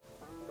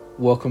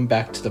Welcome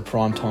back to the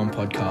Prime Time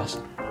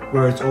Podcast.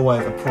 Where it's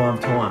always a prime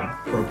time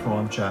for a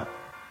prime chat.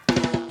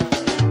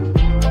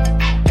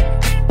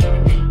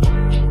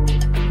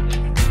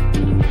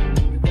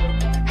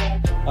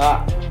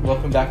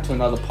 Welcome back to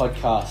another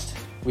podcast.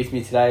 With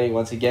me today,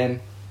 once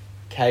again,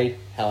 Kate.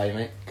 How are you,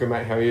 mate? Good,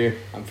 mate. How are you?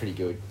 I'm pretty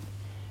good.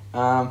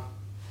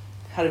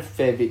 Had a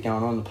fair bit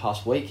going on the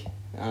past week.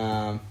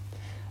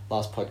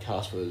 Last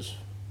podcast was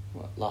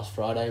last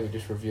Friday. We're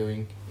just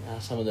reviewing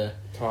some of the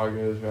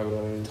Tigers,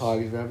 Rabbitohs.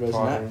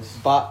 and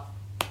that. But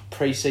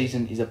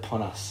pre-season is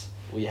upon us.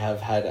 We have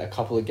had a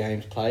couple of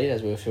games played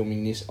as we were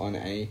filming this on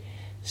a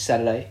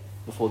Saturday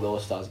before the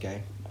All-Stars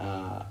game.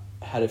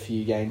 Had a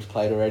few games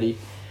played already.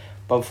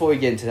 But before we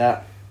get into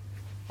that,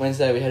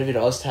 Wednesday we had a bit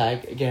of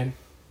OzTag again.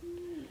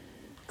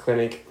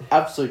 Clinic.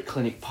 Absolute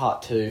Clinic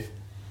Part 2.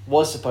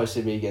 Was supposed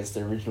to be against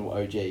the original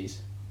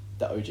OGs.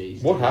 The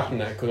OGs. What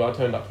happened there? Because I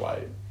turned up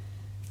late.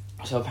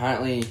 So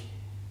apparently...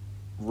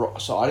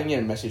 So I didn't get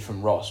a message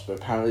from Ross, but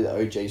apparently the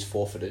OGs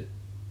forfeited.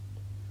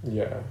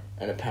 Yeah.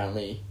 And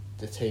apparently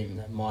the team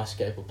that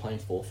MyScape were playing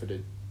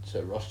forfeited.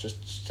 So Ross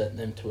just sent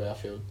them to our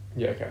field.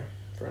 Yeah, okay.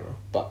 Fair enough.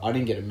 But I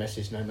didn't get a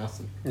message, no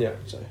nothing. Yeah.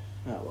 So,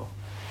 oh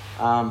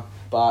well.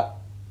 But,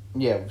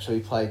 yeah, so we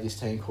played this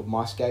team called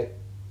MyScape,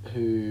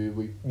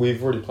 who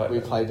We've already played we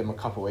them. played them a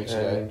couple of weeks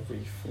ago. And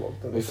we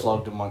flogged them. We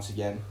flogged them once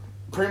again.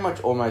 Pretty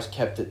much almost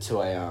kept it to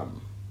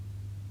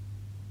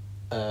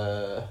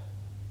a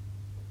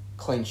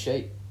clean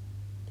sheet.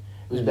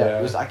 It was Yeah.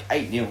 it was like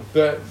 8-0.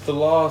 But the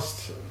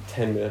last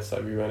 10 minutes, though,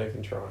 we weren't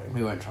even trying.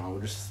 We weren't trying, we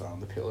were just throwing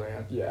the pill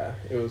around. Yeah,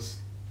 it was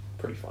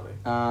pretty funny.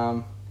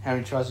 How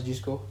many tries did you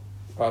score?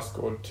 I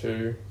scored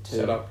 2,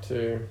 set up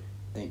 2.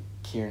 I think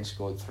Kieran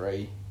scored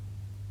 3.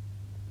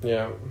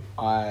 Yeah.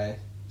 I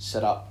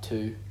set up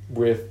 2.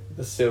 With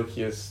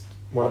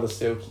one of the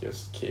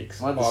silkiest kicks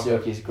One of the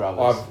silkiest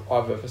grubbers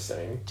I've ever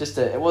seen.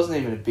 It wasn't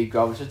even a big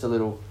grub, it was just a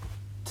little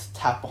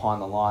tap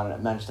behind the line and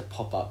it managed to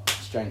pop up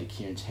straight into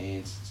Kieran's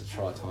hands. It's a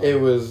try time.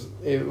 It was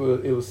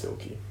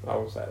silky, I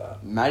will say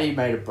that. Maddie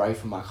made a break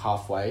from like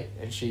halfway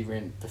and she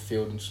ran the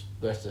field and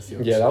the rest of the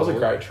field. Yeah, that was a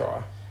great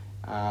try.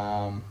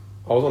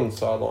 I I was on the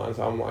sidelines.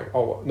 I'm like,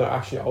 oh no,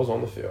 actually, I was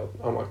on the field.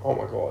 I'm like, oh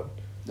my god,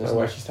 no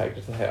way she's taking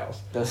it to the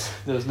house.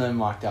 There was no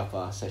mic'd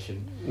up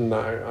session.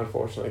 No,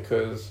 unfortunately,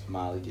 because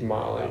Marley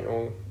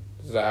or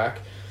Zach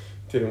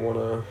didn't want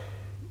to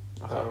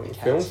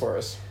film for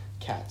us.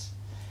 Cats.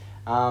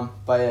 But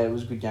yeah, it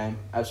was a good game.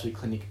 Absolute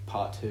Clinic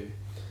Part 2.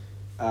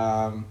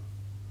 And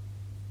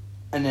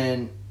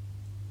then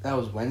that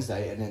was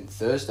Wednesday, and then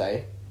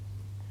Thursday.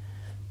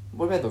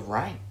 What about the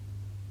rain?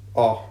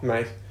 Oh,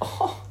 mate.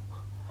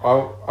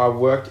 I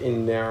worked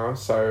in Nowra,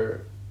 so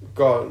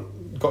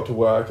got to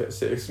work at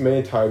 6. Me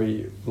and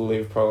Toby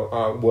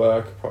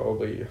work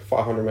probably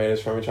 500 metres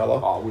from each other.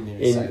 Oh, I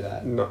wouldn't even say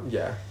that.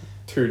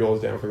 2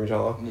 doors down from each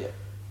other. Yeah.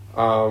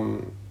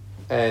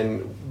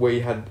 And I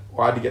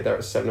had to get there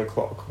at 7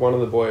 o'clock. One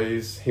of the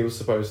boys, he was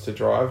supposed to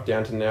drive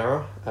down to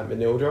Nowra at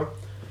Manildra.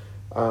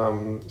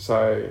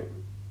 So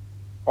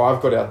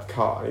I've got out the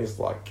car and he's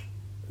like,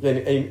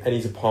 and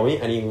he's a Pommy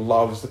and he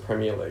loves the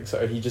Premier League.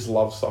 So he just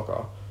loves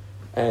soccer.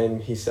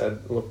 And he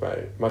said, look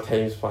mate, my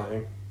team's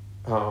playing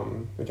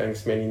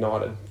against Man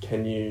United.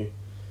 Can you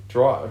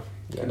drive?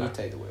 Can you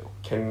take the wheel?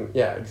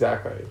 Yeah,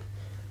 exactly.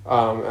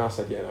 And I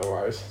said, yeah, no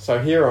worries. So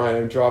here I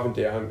am driving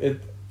down,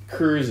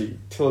 cruisy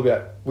till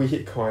about, we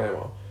hit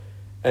Kiama.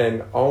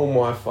 And oh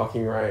my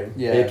fucking rain.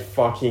 Yeah. It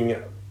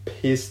fucking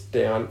pissed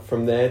down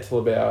from there till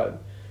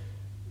about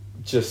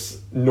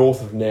just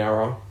north of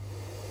Nowra.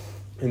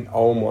 And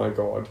oh my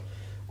god,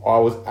 I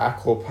was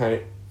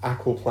aquaplaning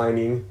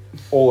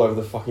all over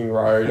the fucking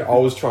road. I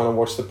was trying to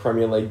watch the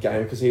Premier League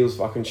game because he was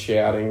fucking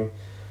shouting.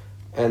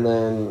 And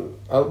then,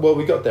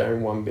 we got there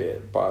in one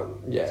bit, but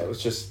yeah, it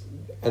was just...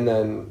 And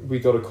then we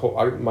got a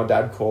call. My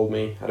dad called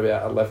me at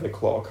about 11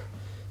 o'clock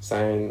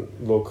saying,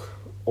 look,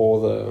 all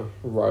the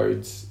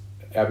roads,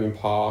 Albion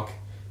Park,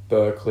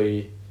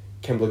 Berkeley,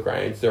 Kembla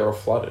Grange, they're all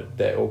flooded.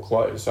 They're all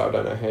closed, so I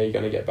don't know how you're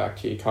going to get back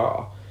to your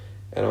car.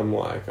 And I'm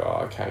like,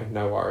 oh, okay,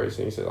 no worries.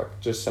 And he said, like,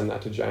 just send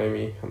that to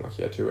Jamie. I'm like,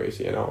 yeah, too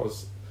easy. And I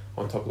was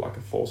on top of like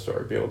a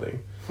 4-story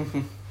building.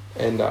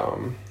 And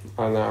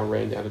I now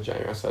ran down to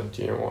Jamie. I said,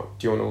 do you know what?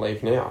 Do you want to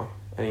leave now?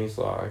 And he's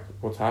like,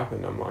 what's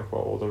happened? I'm like,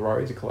 well, all the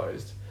roads are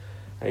closed.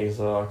 And he's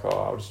like, oh,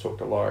 I'll just talk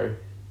to Laurie.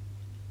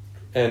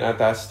 And at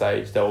that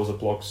stage, there was a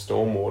blocked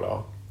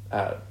stormwater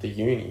at the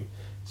uni.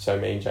 So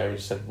me and Jamie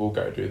just said, we'll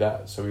go do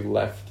that. So we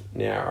left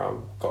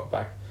now, got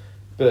back.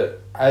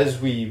 But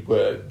as we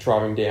were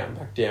driving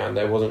back down,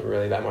 there wasn't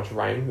really that much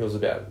rain. It was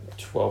about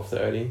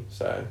 12:30,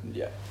 so...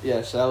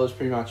 Yeah, so that was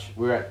pretty much...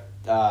 We were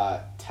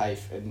at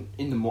TAFE, and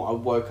in the morning,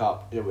 I woke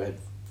up, and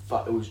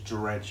it was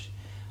drenched.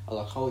 I was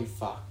like, holy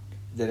fuck.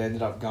 Then I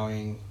ended up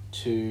going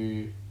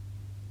to...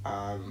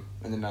 and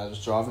then I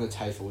was driving to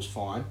TAFE, it was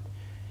fine.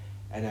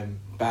 And then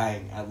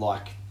bang, at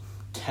like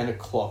 10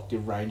 o'clock, the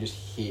rain just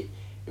hit.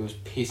 It was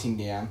pissing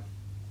down.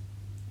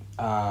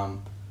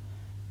 And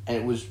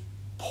it was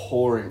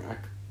pouring.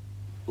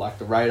 Like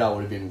the radar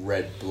would have been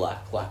red,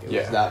 black. Like it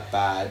was that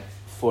bad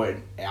for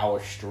an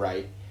hour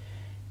straight.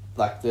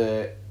 like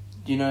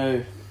you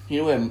know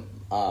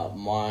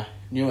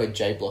where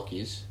J Block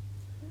is.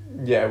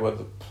 Yeah, where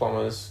the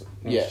plumbers.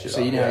 And Yeah, shit so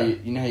you are, know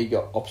yeah. how you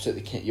got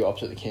you're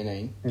opposite the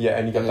canteen. Yeah,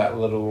 and you got and that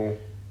little.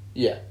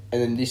 Yeah,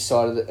 and then this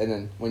side of it, and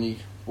then when you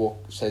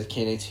walk, say the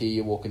canteen's here,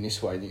 you're walking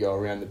this way, and you go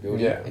around the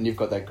building, Yeah. and you've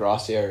got that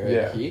grass area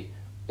Yeah. over here.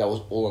 That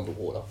was all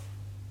underwater.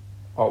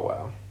 Oh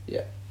wow.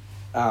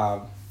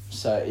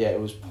 So yeah, it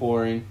was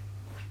pouring,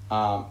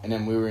 and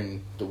then we were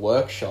in the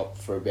workshop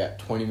for about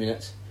 20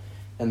 minutes,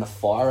 and the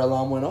fire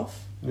alarm went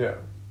off. Yeah.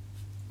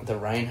 The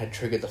rain had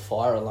triggered the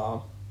fire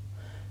alarm,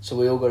 so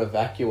we all got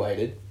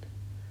evacuated.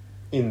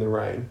 In the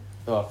rain.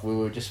 Oh,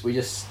 we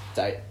just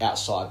stayed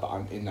outside, but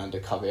in an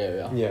undercover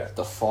area. Yeah.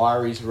 The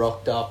fire is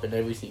rocked up and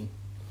everything,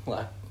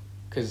 like,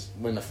 because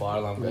when the fire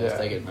alarm goes, Yeah.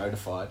 they get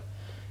notified.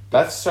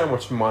 That's so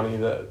much money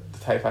that the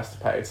TAFE has to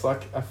pay. It's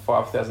like a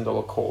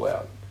 $5,000 call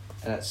out.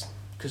 And it's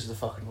because of the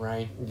fucking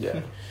rain. Yeah.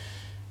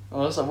 I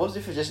was like, what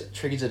if it just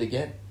triggers it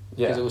again?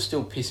 Yeah. Because it was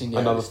still pissing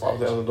down. Another at the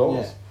stage.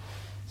 $5,000. Yeah.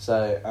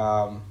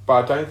 So, But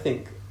I don't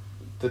think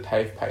the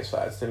TAFE pays for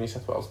that. It's the New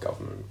South Wales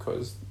government,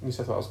 because New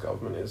South Wales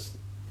government is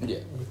yeah.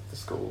 with the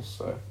schools.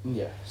 So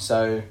Yeah.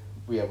 So,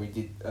 we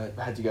did,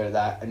 had to go to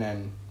that, and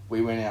then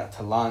we went out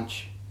to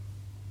lunch,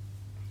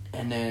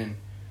 and then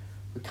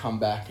we come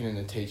back, and then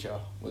the teacher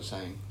was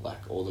saying, like,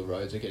 all the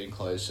roads are getting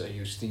closed, so he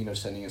was thinking of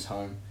sending us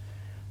home,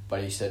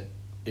 but he said,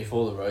 if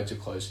all the roads are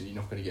closed, then you're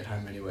not going to get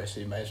home anyway, so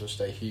you may as well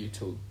stay here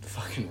till the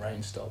fucking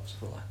rain stops.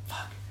 We're like,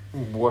 fuck.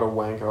 what a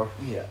wanker.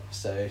 Yeah,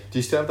 so, Do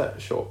you still have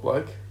that short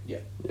bloke? Yeah.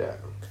 Yeah.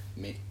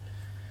 me.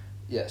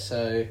 Yeah,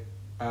 so,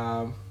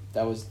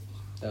 that was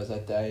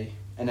that day,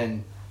 and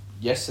then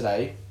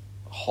yesterday,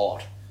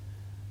 hot.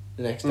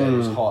 The next day it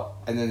was hot,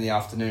 and then the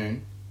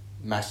afternoon,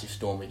 massive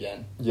storm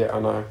again. Yeah, I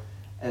know.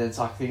 And it's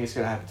like, I think it's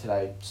going to happen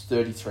today. It's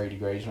 33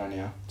 degrees right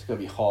now. It's going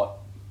to be hot.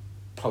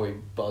 Probably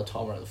by the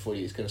time we're at the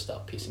footy, it's going to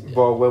start pissing down.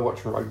 Well, we're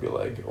watching rugby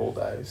league all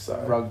day,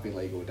 so Rugby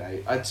league all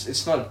day.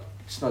 It's not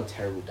a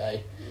terrible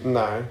day.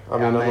 no. I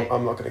mean, mate-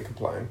 I'm not going to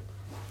complain.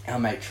 Our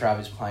mate Trav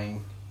is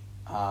playing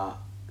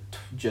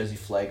Jersey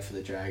Flag for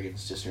the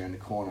Dragons just around the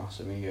corner,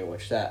 so we can go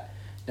watch that.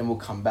 Then we'll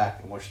come back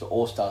and watch the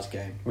All-Stars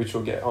game, Which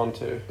we'll get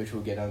onto. which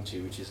we'll get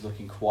onto, which is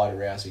looking quite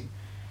arousing.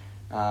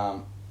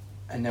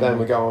 And Then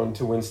we go on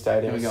to Win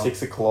Stadium Then we at go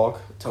 6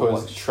 o'clock, to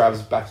because watch.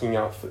 Trav's backing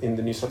up in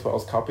the New South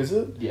Wales Cup, is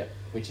it? Yeah,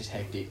 which is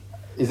hectic.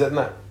 Is that in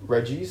that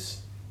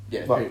Reggie's?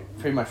 Yeah, Like-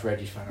 pretty much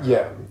Reggie's fan.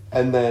 Yeah.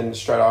 And then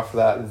straight after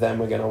that, then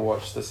we're going to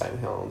watch the St.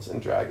 Helens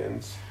and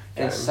Dragons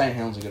game. And St.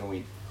 Helens are going to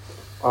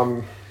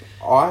win.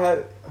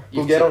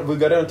 We'll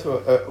go down to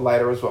it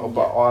later as well,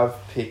 but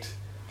I've picked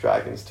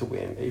Dragons to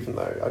win, even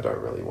though I don't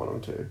really want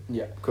them to.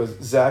 Yeah. Because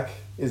Zach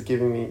is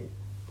giving me,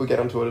 we'll get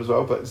onto it as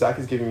well, but Zach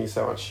is giving me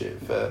so much shit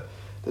for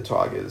the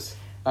Tigers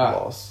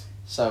loss.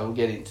 So we'll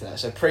get into that.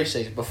 So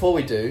pre-season, before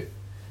we do,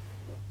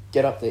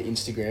 get up their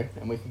Instagram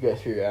and we can go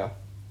through our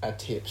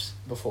tips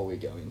before we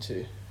go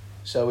into.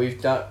 So we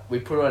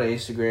put it on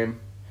Instagram,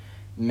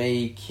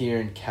 me,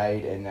 Kieran,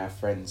 Cade and our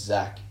friend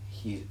Zach,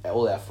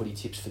 all our footy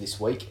tips for this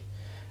week.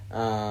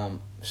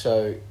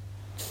 So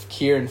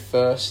Kieran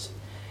first,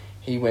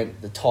 he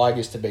went the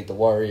Tigers to beat the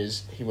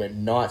Warriors, he went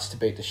Knights to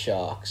beat the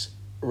Sharks,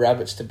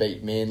 Rabbits to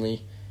beat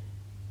Manly,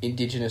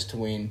 Indigenous to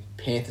win,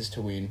 Panthers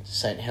to win,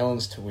 St.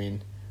 Helens to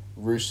win,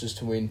 Roosters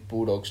to win,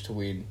 Bulldogs to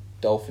win,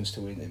 Dolphins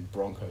to win, and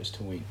Broncos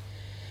to win.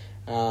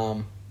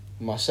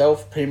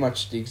 Myself, pretty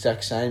much the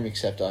exact same,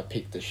 except I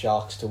picked the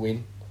Sharks to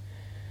win.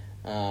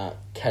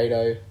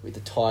 Cato with the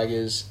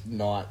Tigers,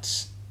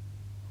 Knights,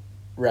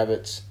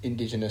 Rabbits,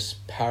 Indigenous,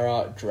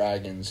 Para,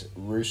 Dragons,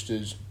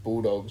 Roosters,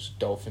 Bulldogs,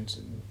 Dolphins,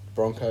 and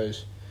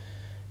Broncos.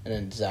 And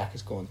then Zach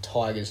has gone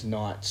Tigers,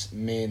 Knights,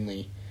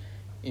 Manly,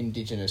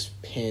 Indigenous,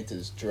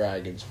 Panthers,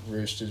 Dragons,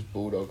 Roosters,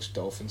 Bulldogs,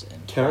 Dolphins,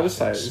 and Can I just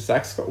say, Titans.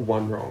 Zach's got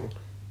one wrong.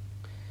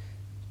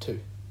 2.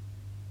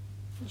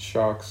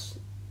 Sharks.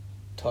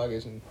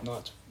 Tigers and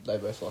Knights, they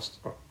both lost.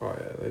 Oh yeah,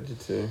 they did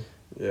too.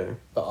 Yeah.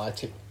 But I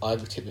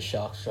tipped the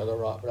Sharks, so I got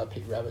right, but I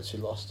picked Rabbits who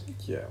lost.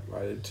 Yeah,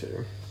 I did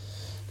too.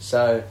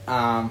 So,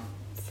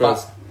 First,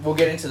 but we'll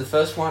get into the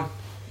first one.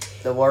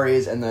 The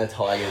Warriors and the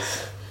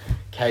Tigers.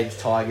 Cade's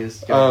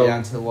Tigers go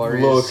down to the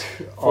Warriors. Look,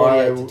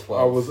 48 to 12.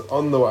 I was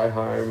on the way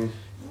home.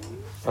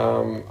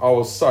 I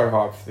was so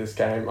hyped for this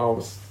game.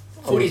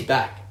 Footy's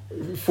back.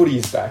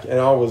 Footy's back, and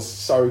I was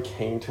so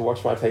keen to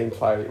watch my team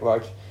play.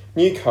 Like,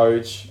 new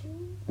coach,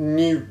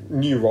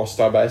 new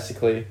roster,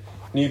 basically,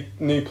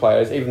 new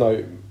players. Even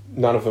though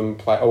none of them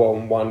play. Oh,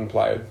 well, one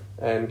played,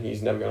 and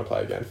he's never going to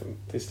play again for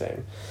this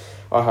team.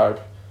 I hope.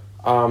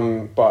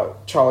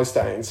 But Charlie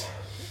Staines.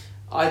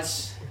 I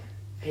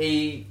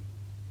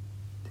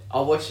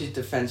watched his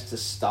defence to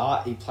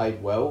start. He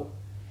played well,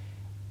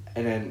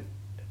 and then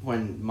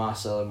when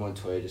Marcelo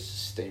Montoya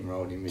just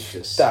steamrolled him, it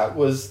just That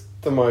was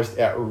the most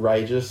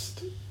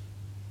outrageous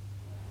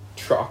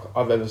truck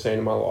I've ever seen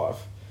in my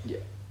life. Yeah.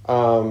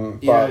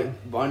 But You know,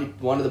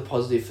 one of the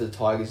positives for the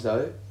Tigers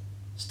though,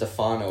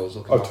 Stefano was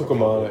looking. I like took a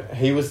him on problem. it.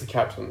 He was the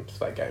captain for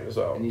that game as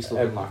well. And he's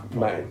looking like a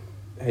problem.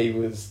 mate, he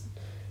was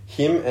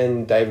him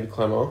and David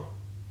Clemmer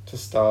to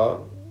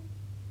start.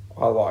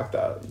 I like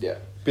that. Yeah.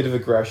 Bit of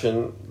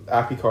aggression.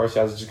 Appy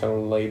Coruscant is just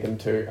going to lead them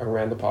to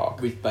around the park.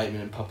 With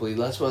Bateman and Popoli.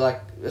 That's what I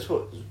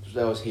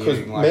was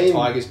hearing. 'Cause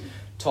Like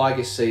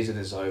Tigers season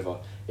is over.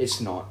 It's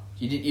not.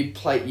 You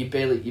played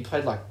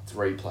like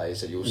 3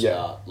 players that you'll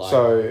start. Like,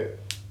 so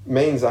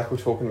me and Zach were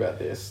talking about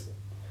this.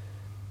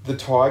 The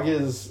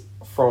Tigers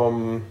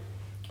from,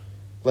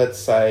 let's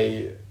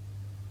say,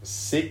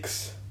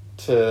 6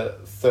 to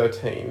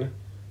 13,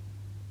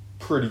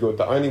 pretty good.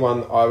 The only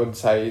one I would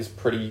say is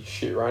pretty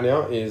shit right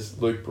now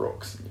is Luke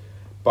Brooks.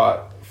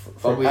 But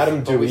from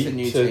Adam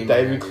Dewey to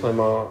David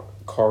Clemmer,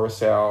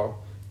 Coruscant,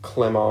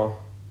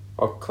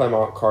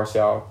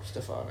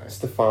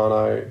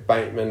 Stefano,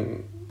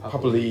 Bateman,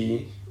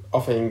 Papali,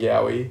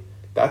 Offengawi,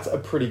 that's a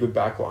pretty good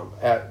backline.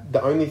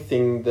 The only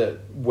thing that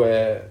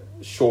we're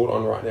short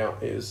on right now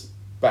is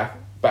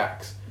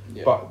backs.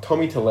 Yeah. But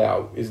Tommy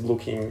Talau is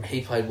looking...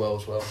 He played well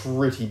as well.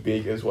 Pretty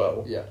big as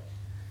well. Yeah.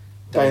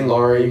 Dane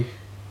Laurie,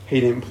 he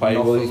didn't play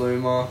well.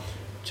 Nofaluma,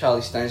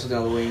 Charlie Staines on the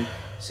other wing.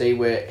 See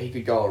where he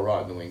could go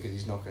alright in the wing because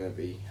he's not going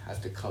to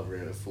have to cover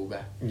in a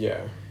fullback.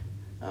 Yeah.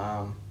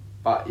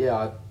 But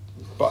yeah...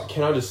 But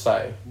can I just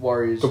say...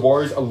 Warriors... The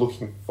Warriors are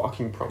looking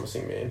fucking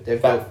promising, man.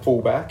 They've that got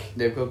fullback...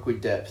 They've got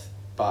good depth,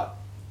 but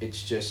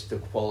it's just the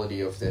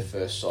quality of their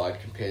first side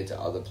compared to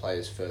other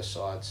players' first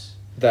sides.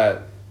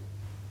 That...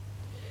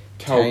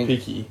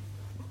 Tauapiki.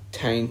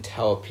 Tane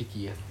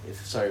Tauapiki.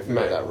 Sorry if I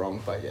got that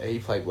wrong, but yeah, he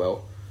played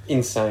well.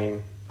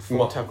 Insane.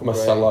 4 tackle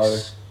Marcelo.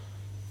 breaks.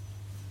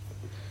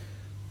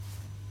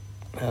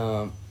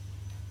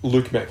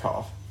 Luke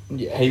Metcalf.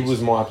 Yeah, he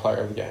was my player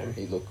of the game.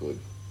 He looked good.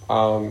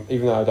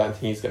 Even though I don't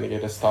think he's going to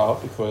get a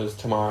start because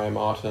Tamario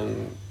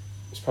Martin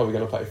is probably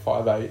going to play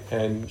 5'8"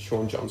 and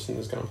Sean Johnson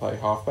is going to play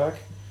halfback.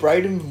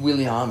 Braden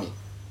Williami.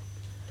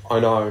 I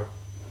know.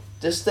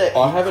 Just that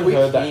I haven't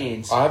heard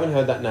hands. that. I haven't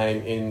heard that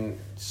name in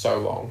so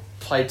long.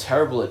 Played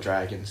terrible at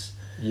Dragons.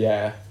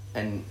 Yeah.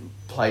 And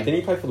played...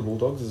 Didn't he play for the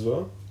Bulldogs as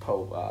well?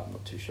 I'm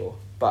not too sure.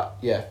 But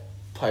yeah,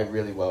 played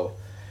really well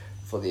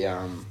for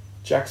the...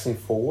 Jackson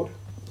Ford.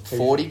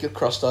 40 got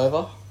crossed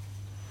over.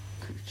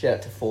 Shout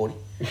out to 40.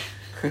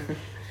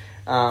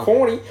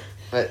 40.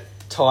 But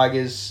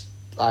Tigers,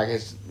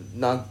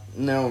 no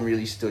one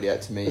really stood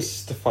out to me.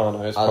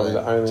 Stefano is probably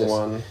the only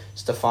one.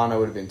 Stefano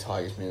would have been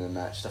Tigers man of the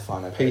match.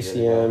 Stefano played really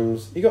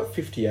PCMs. He got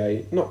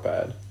 58. Not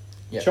bad.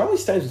 Yep. Charlie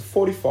Staines with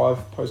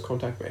 45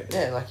 post-contact meters.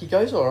 Yeah, he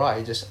goes all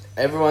right.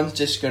 Everyone's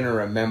just going to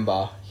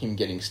remember him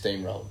getting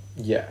steamrolled.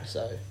 Yeah.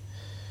 So,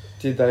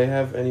 did they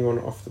have anyone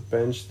off the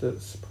bench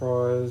that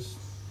surprised?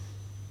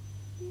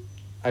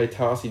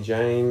 Tarcy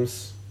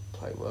James.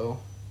 Played well.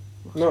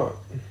 No.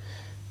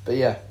 But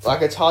yeah,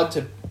 it's hard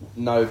to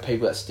know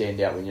people that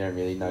stand out when you don't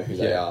really know who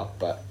they are.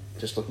 But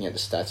just looking at the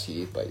stats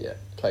here,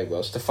 played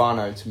well.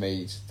 Stefano, to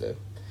me, is the...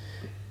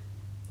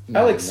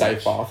 Alex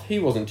Seyfarth, he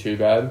wasn't too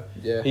bad.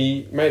 Yeah.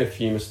 He made a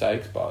few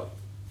mistakes, but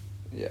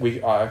yeah,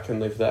 I can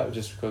live with that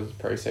just because it's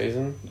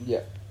pre-season.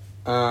 Yeah.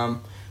 For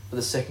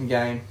the second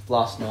game,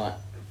 last night...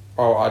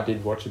 Oh, I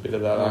did watch a bit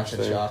of that,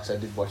 actually. Sharks, I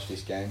did watch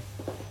this game.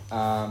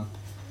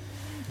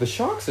 The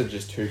Sharks are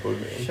just too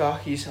good, man.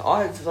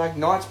 Sharkies,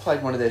 Knights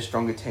played one of their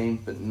stronger teams,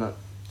 but not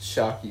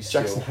Sharkies.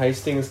 Jackson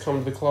Hastings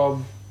come to the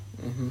club.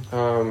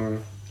 Mm-hmm.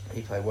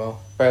 He played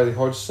well. Bailey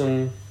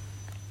Hodgson.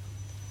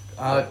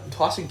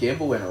 Tyson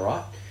Gamble went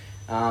alright.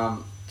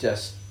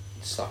 Just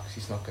sucks.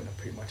 He's not going to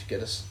pretty much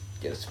get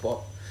a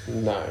spot.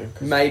 No.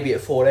 Maybe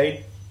at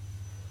 14,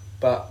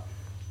 but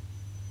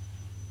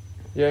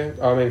yeah,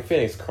 I mean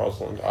Phoenix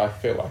Crossland. I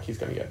feel like he's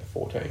going to get the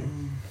 14.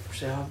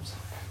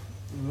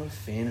 I'm not a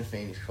fan of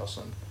Phoenix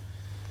Crossland.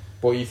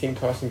 Well, you think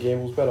Tyson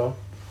Gamble's better?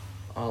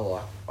 I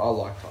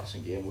like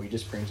Tyson Gamble. He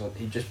just brings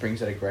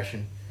that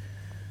aggression,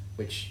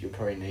 which you'll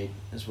probably need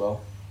as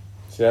well.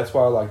 See, that's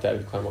why I like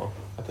David Clemmer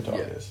at the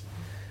Tigers.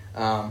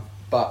 Yeah.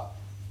 But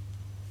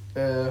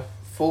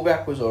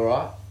fullback was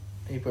alright.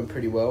 He went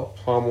pretty well.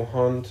 Primal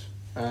Hunt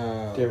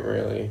didn't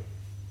really.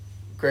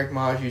 Greg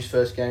Marju's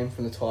first game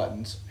from the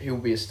Titans. He'll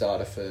be a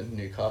starter for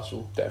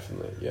Newcastle.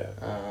 Definitely, yeah.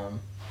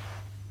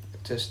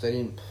 They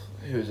didn't.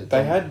 Who was it?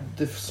 They had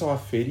the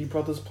Saifidi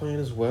brothers playing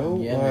as well.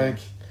 Yeah,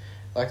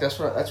 that's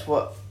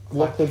what.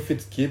 Lachlan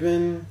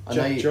Fitzgibbon,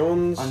 Jack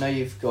Johns. I know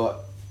you've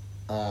got.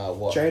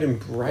 Jaden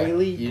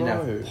Brayley. You didn't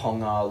have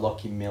Ponga,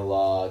 Lockie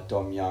Miller,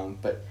 Dom Young,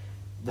 but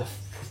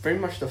pretty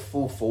much the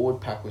full forward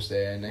pack was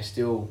there, and they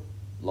still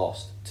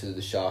lost to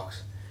the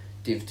Sharks,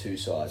 Div 2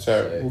 side.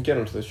 So we'll get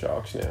onto the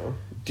Sharks now.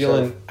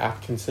 Dylan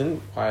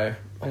Atkinson,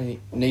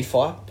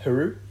 Nephi,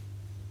 Peru.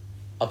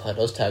 I played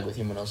Oztag with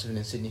him when I was living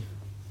in Sydney.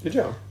 Good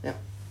job. Yeah,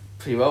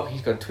 pretty well.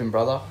 He's got a twin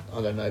brother.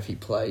 I don't know if he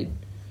played.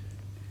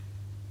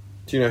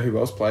 Do you know who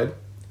else played?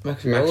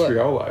 Max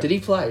Riolo. Did he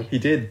play? He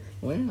did.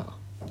 Wow.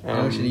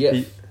 How much did he get?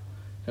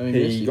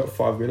 He got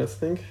 5 minutes, I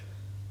think.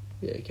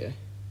 Yeah, okay.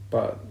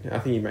 But I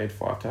think he made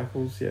 5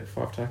 tackles. Yeah,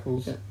 5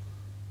 tackles. Yeah.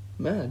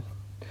 Mad.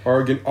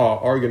 Oregon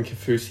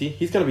Kafusi.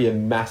 He's going to be a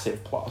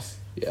massive plus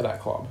for that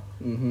club.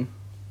 Mm-hmm.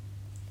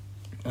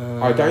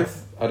 I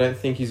don't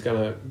think he's going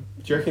to...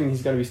 Do you reckon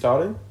he's going to be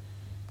starting?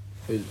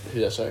 Who's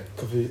that, sorry?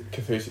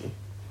 Kafusi.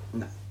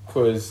 No.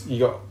 because you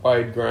got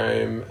Wade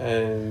Graham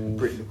and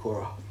Britton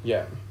Nakora.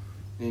 yeah,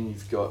 Then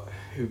you've got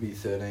who'd be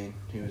 13.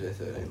 Who was there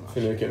 13 last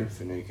year?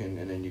 Finucane,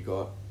 and then you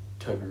got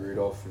Toby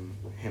Rudolph and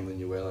Hamlin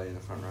Uele in the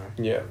front row.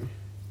 yeah.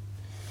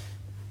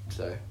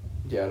 So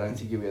yeah, I don't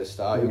think you'll be able to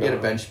start. You'll get a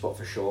bench spot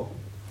for sure.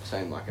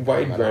 Same like a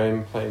Wade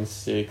Graham playing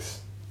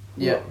 6.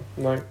 Yeah.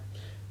 Like,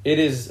 it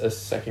is a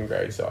second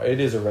grade side. It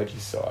is a Reggie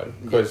side.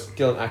 Because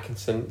Dylan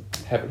Atkinson,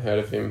 haven't heard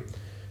of him.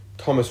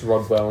 Thomas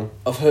Rodwell.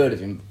 I've heard of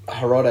him.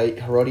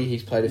 Harodi,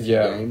 he's played a few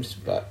games,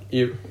 but...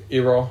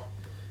 Iro.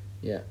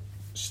 Yeah.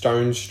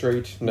 Stone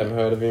Street, never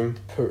heard of him.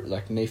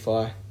 Like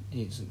Nephi,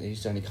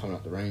 he's only coming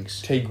up the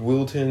ranks. Teague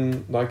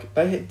Wilton, like,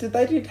 they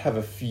did have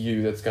a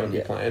few that's going to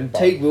be playing. But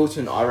Teague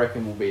Wilton, I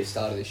reckon, will be a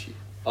starter this year.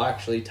 I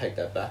actually take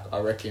that back. I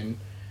reckon...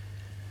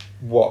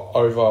 What,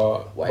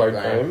 over Wade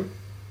Graham?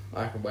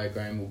 I reckon Wade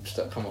Graham will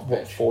come off What,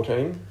 bench.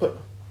 14?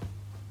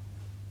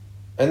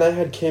 And they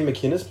had Cam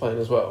McInnes playing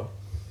as well.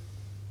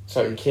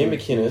 So Cam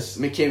McInnes...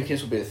 Cam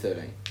McInnes will be the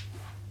 13.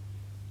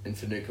 And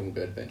Finucane will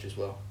go to bench as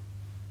well.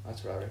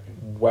 That's what I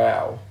reckon.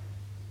 Wow.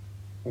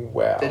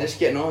 They're just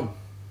getting on.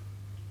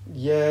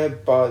 Yeah,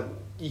 but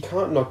you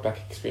can't knock back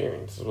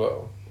experience as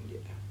well. Yeah.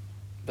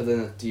 But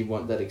then do you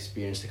want that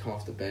experience to come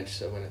off the bench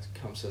so when it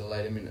comes to the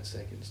later minutes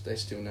they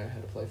still know how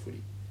to play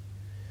footy?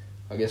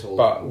 I guess all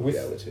of them will be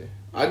able to.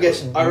 I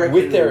reckon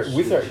with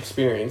their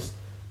experience,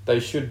 they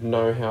should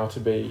know how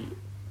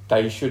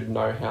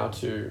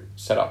to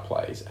set up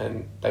plays,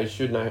 and they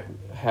should know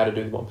how to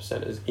do the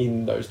 1%ers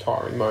in those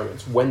tiring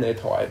moments when they're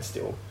tired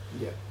still.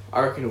 Yeah.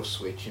 I reckon it'll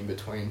switch in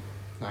between.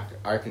 Like,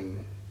 I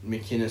reckon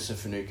McInnes and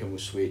Finucane will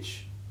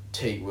switch,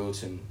 Teague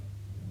Wilton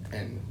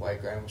and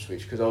Wade Graham will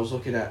switch. Because I was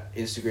looking at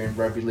Instagram,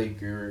 Rugby League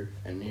Guru,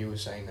 and he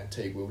was saying that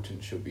Teague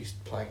Wilton should be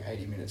playing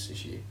 80 minutes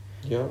this year.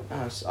 Yeah.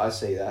 I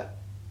see that.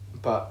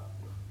 But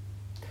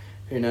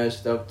who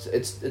knows?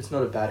 It's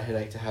not a bad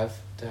headache to have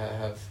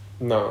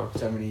No.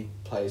 so many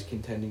players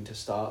contending to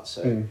start.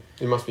 So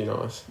it must be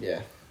nice.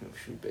 yeah, it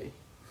should be.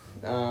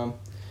 But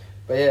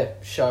yeah,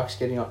 Sharks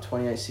getting up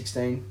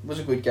 28-16. It was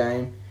a good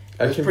game.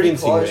 It was pretty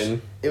close.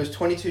 Win. It was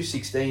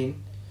 22-16,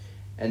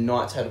 and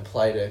Knights had a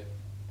play to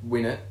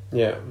win it,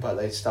 Yeah. but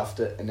they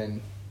stuffed it, and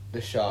then the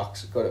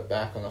Sharks got it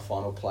back on the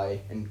final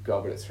play and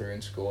gobbled it through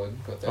and scored.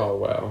 Oh,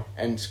 wow.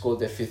 And scored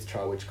their 5th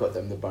try, which got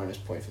them the bonus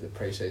point for the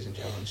pre-season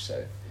challenge.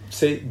 So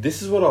See,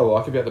 this is what I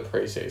like about the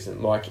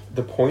preseason. Like,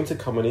 the points are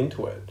coming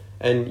into it,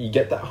 and you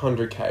get that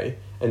 100k,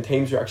 and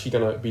teams are actually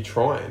going to be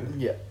trying.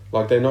 yeah,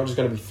 Like, they're not just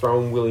going to be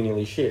throwing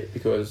willy-nilly shit,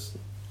 because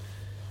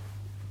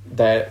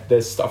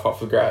there's stuff up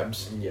for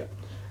grabs. yeah.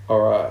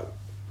 Alright,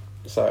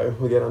 so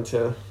we'll get on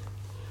to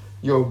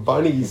your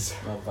bunnies.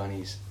 My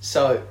bunnies.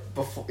 So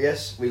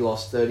we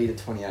lost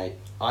 30-28.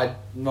 I'm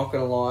not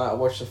gonna lie, I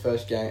watched the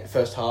first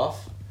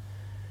half,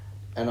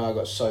 and I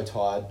got so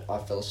tired I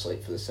fell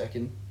asleep for the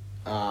second.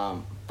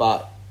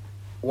 But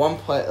one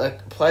player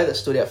that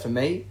stood out for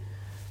me,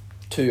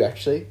 2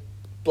 actually,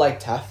 Blake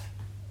Taff.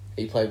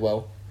 He played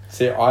well.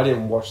 See, I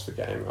didn't watch the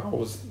game. I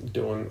was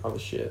doing other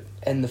shit.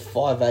 And the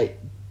 5'8",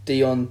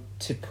 Dion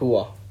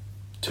Tipua.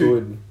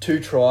 Good. 2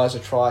 tries, a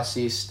try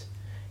assist.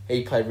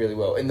 He played really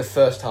well. In the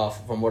first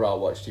half, from what I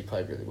watched, he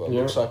played really well.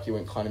 Yeah. Looks like he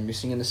went kind of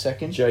missing in the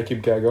second.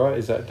 Jacob Gagai,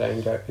 is that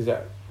is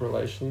that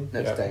relation?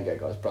 That's Dan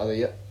Gagai's brother,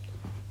 yeah.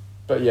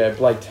 But yeah,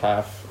 Blake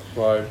Taff,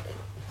 like,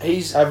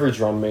 He's... average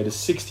run meter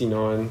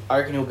 69. I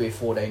reckon he'll be a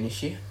 14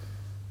 this year.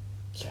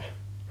 Yeah.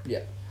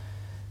 Yeah.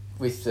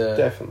 With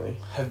Definitely.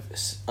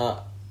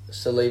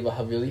 Saliba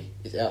Havili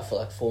is out for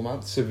like 4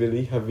 months.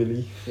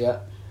 Havili. Yeah.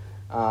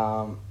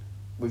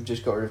 We've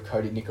just got rid of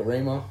Cody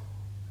Nikorima,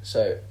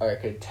 so I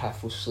reckon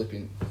Taff will slip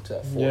into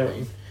that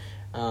 14.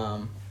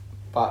 Yeah.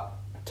 But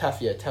Taff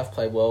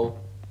played well.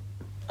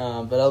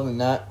 But other than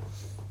that,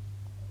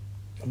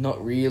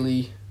 not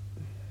really.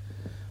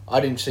 I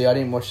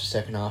didn't watch the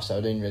second half, so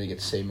I didn't really get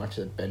to see much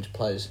of the bench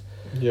players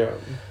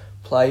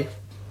play.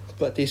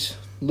 But this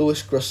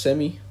Lewis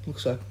Grossemi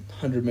looks like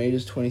 100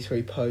 metres,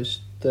 23 posts,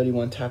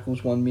 31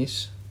 tackles, 1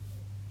 miss.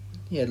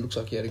 Yeah, it looks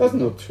like he had a Doesn't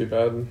good look too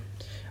bad.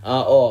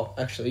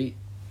 Actually,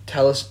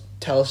 Tallis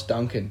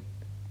Duncan,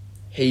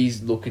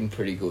 he's looking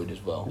pretty good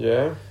as well.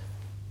 Yeah?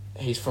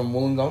 He's from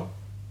Wollongong.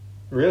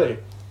 Really?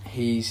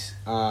 His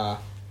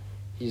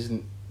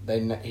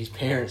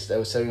parents, they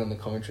were saying on the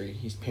commentary,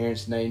 his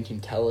parents named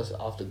him Tallis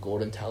after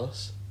Gordon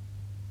Tallis.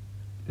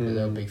 They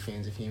were big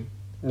fans of him.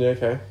 Yeah,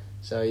 okay.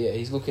 So yeah,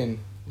 he's looking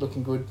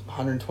good.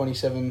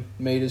 127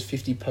 metres,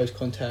 50 post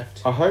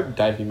contact. I hope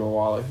Davey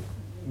Mawali.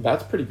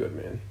 That's pretty good,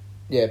 man.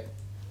 Yeah.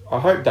 I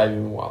hope Davey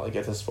Mawali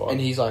gets a spot.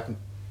 And he's like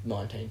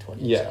 19,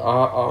 20. Yeah, so.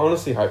 I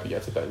honestly hope he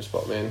gets a bench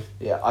spot, man.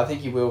 Yeah, I think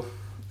he will.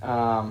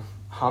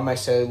 Hame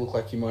Sailor looked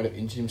like he might have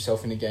injured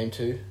himself in the game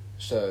too.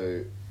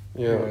 So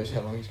who knows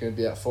how long he's going to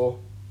be out for.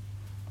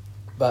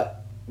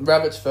 But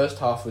Rabbits' first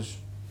half was...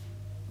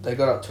 They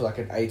got up to like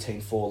an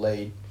 18-4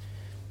 lead.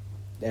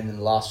 And in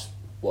the last,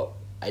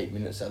 8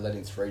 minutes, they let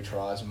in 3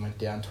 tries and went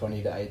down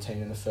 20-18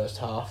 in the first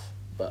half.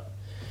 But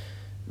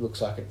it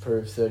looks like it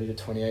proved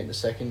 30-28 in the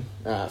second,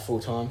 full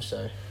time.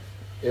 So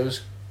it was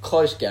a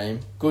close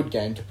game. Good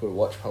game to put a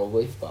watch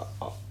probably. But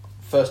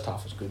First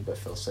half was good, but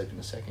fell asleep in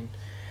the second.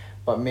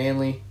 But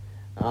Manly,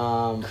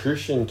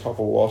 Christian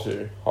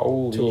Topawatu.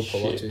 Holy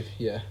shit. Tuapolotu,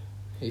 yeah,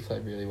 he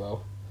played really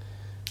well.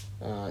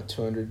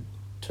 200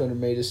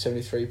 metres,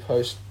 73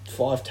 post,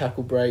 5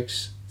 tackle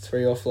breaks,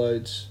 3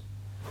 offloads.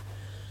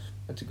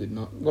 That's a good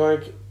night.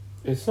 Like,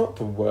 it's not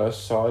the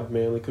worst side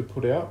Manly could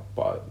put out,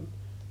 but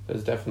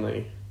there's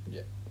definitely...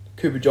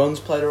 Cooper Johns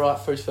played alright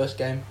for his first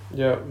game.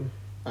 Yeah.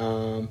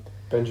 Um,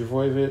 Ben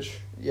Javojevic.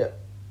 yeah,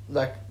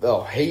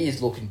 he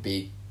is looking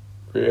big.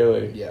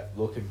 Really? Yeah,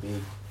 looking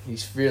big.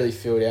 He's really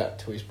filled out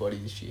to his body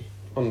this year.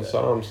 On the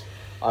Psalms.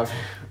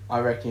 I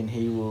reckon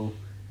he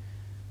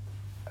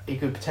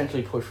could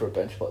potentially push for a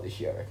bench spot this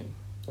year, I reckon.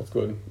 That's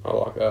good. I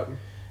like that.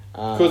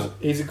 Because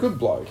he's a good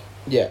bloke.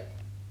 Yeah.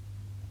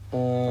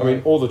 I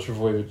mean, all the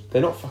Travojevic,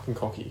 they're not fucking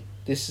cocky.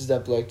 This is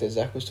that bloke that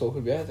Zach was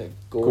talking about, that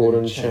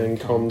Gordon Chang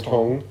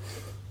Tong.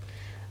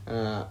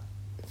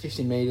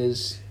 50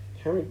 metres,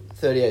 How many?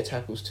 38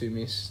 tackles, 2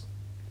 missed.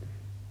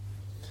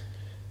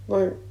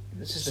 Like,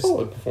 It's just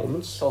solid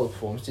performance. Solid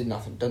performance. Did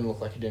nothing. Doesn't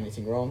look like he did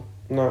anything wrong.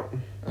 No.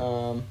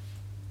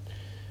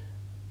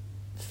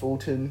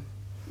 Fulton.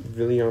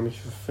 Viliami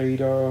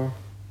Fafita.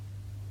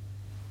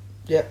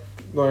 Yep.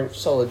 Like,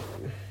 Solid.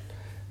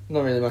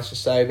 Not really much to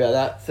say about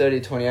that.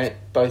 30-28.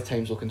 Both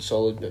teams looking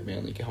solid, but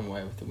Manly come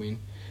away with the win.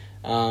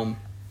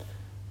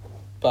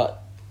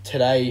 But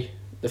today,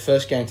 the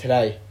first game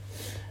today,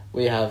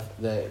 we have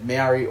the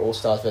Maori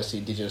All-Stars versus the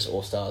Indigenous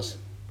All-Stars.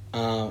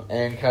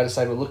 And can I just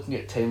say, we're looking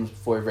at teams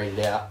before we read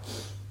it out.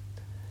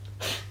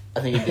 I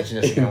think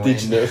Indigenous are going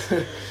to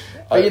win.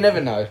 But you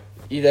never know.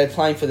 They're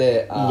playing for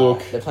their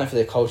they're playing for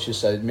their culture,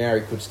 so Maori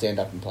could stand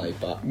up and play.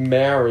 But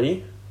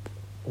Maori,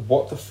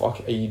 what the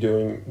fuck are you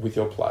doing with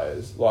your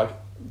players? Like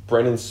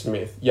Brennan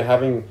Smith, you're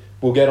having.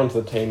 We'll get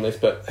onto the team list,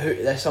 but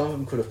some of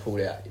them could have pulled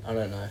out. I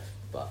don't know,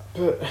 but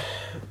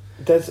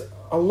there's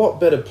a lot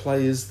better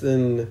players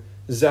than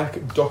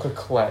Zach Docker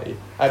Clay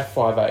at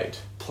 5'8".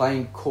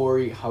 Playing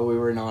Corey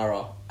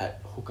Hawiranara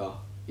at hooker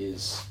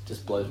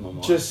just blows my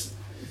mind. Just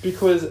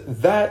because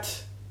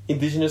that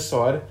Indigenous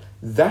side,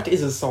 that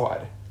is a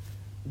side.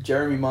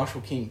 Jeremy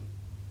Marshall King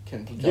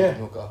can jump Yeah.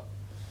 in hooker.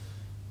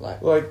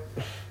 Like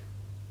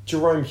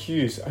Jerome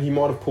Hughes, he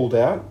might have pulled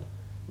out,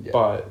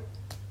 but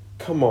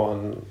come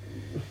on.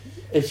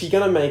 If you're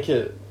going to make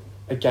it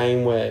a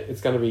game where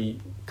it's going to be...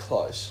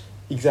 Close.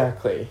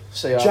 Exactly.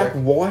 So Jack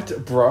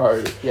White,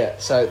 bro. Yeah,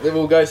 so then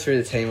we'll go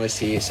through the team list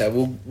here. So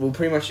we'll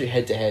pretty much do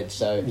head-to-head.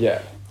 So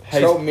Yeah.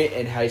 Trell Mitt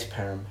and Hayes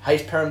Perham.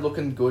 Hayes Perham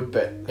looking good,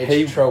 but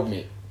it's Trell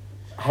Mitt.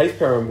 Hayes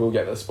Perham will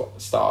get the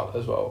start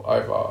as well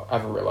over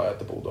Avarillo at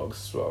the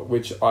Bulldogs as well,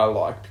 which I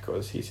like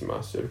because he's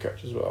my super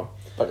coach as well.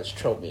 But it's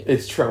Trell Mitt.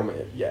 It's Trell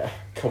Mitt, yeah.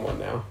 Come on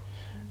now.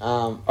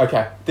 Okay.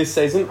 Okay, this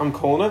season, I'm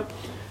calling it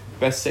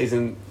best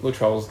season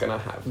Latrell's going to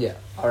have. Yeah,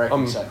 I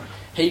reckon so.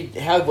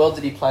 How well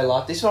did he play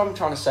last? This is what I'm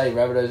trying to say.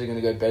 Rabbitohs are going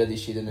to go better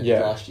this year than they did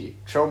last year.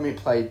 Trell Mitt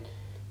played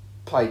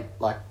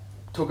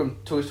took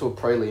us to a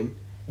prelim.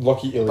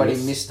 Lockie Ilias. But he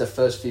missed the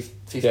first 15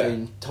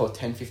 games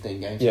of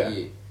the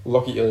year.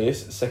 Lockie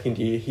Ilias, second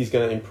year, he's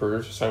going to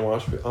improve so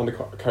much under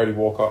Cody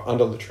Walker,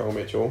 under Latrell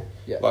Mitchell.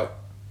 Yeah. Like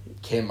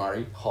Cam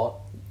Murray,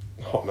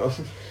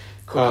 hotness.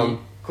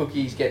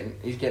 Cookie's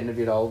getting a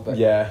bit old, but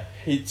yeah,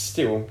 he's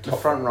still top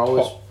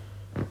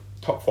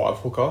 5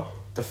 hooker.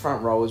 The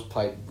front rowers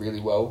played really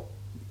well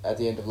at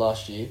the end of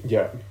last year.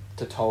 Yeah.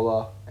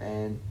 Totola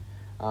and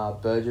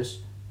Burgess.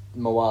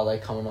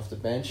 Mawale coming off the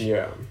bench.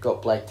 Yeah.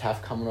 Got Blake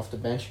Taff coming off the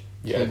bench.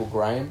 Yeah. Campbell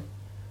Graham.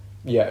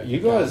 Yeah, you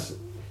guys...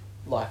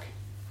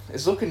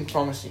 it's looking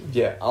promising.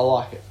 Yeah. I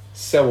like it.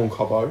 Selwyn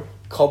Cobbo.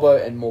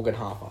 Cobbo and Morgan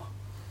Harper.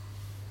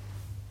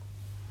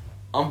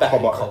 I'm backing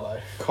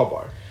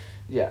Cobbo.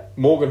 Yeah.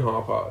 Morgan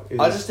Harper is...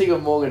 I just think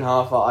of Morgan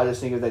Harper. I just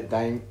think of that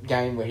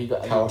game where he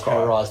got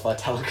terrorised by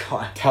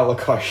Talakai.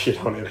 Talakai shit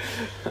on him.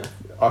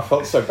 I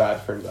felt so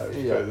bad for him though,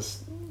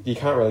 because you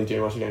can't really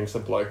do much against a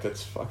bloke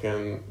that's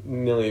fucking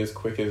nearly as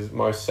quick as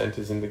most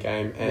centres in the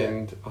game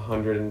and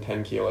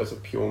 110 kilos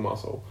of pure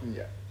muscle.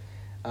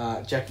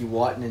 Yeah. Jackie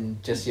Whiten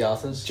and Jesse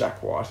Arthurs.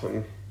 Jack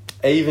Whiten.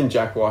 Even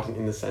Jack Whiten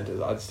in the centres,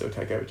 I'd still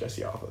take over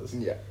Jesse Arthurs.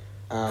 Yeah.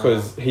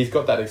 Because he's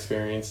got that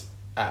experience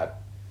at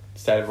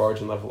State of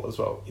Origin level as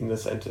well, in the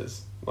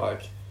centres.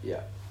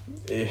 Yeah.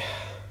 Eh.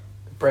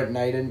 Brent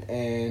Naden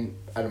and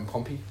Adam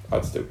Pompey.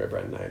 I'd still go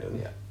Brent Naden.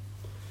 Yeah.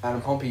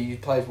 Adam Pompey, he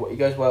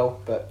goes well,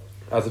 but...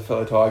 As a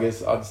fellow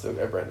Tigers, I'd still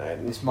go Brent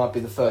Naden. This might be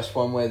the first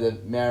one where the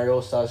Maori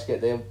All-Stars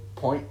get their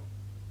point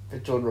for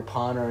Jordan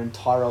Rapana and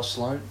Tyrell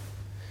Sloan.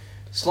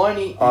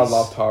 Sloaney is... I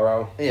love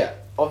Tyrell. Yeah,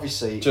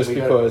 obviously. Just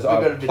because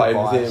I played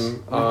with him.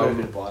 We've got a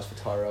bit of bias for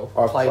Tyrell.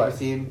 I played with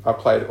him. I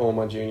played all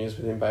my juniors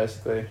with him,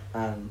 basically.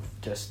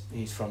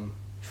 He's from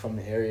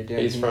the area down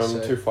here. He's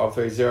from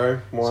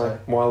 2530,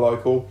 my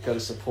local. Got to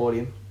support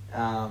him.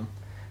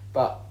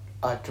 But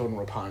Jordan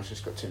Rapana's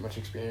just got too much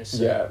experience.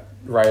 So. Yeah,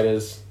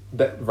 Raiders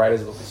are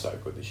looking so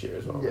good this year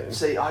as well. Yeah,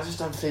 see, I just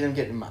don't see them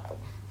getting mailed.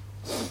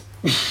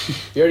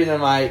 You already know,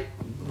 mate.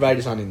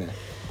 Raiders aren't in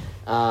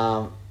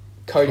there.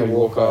 Cody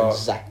Walker and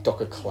Zach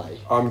Docker Clay.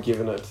 I'm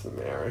giving it to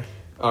the Maori.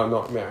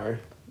 Not Maori.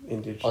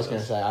 Indigenous. I was going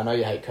to say, I know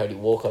you hate Cody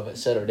Walker, but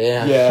settle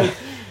down. Yeah.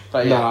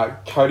 But yeah. Nah,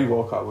 Cody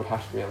Walker would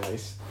have to be at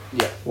least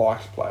Yeah.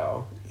 liked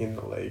player in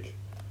the league.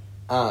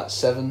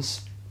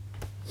 Sevens.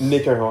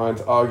 Nico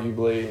Hines,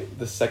 arguably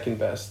the second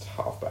best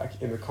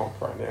halfback in the comp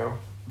right now.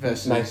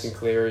 Versus Nathan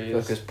Cleary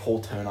is. Versus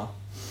Paul Turner.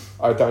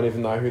 I don't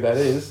even know who that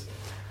is.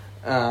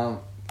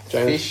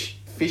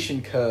 Fish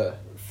and Kerr.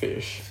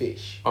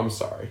 Fish. I'm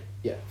sorry.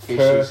 Yeah.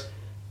 Fish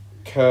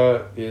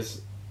Kerr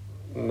is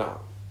nah.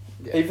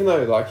 Yeah. Even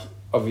though, like,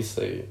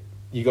 obviously,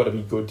 you got to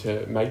be good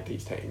to make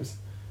these teams,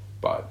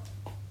 but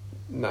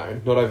no,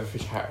 not over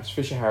Fisher Harris.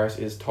 Fisher Harris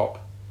is top,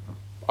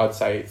 I'd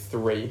say,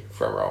 3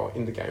 front row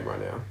in the game right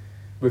now,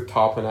 with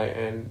Tarpanay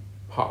and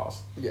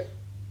Haas. Yeah.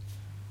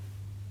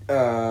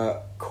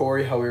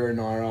 Corey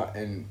Hawira-Naira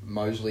and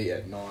Mosley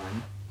at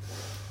 9.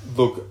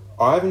 Look,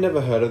 I've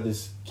never heard of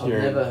this Kieran.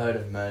 I've never heard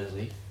of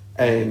Mosley.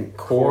 And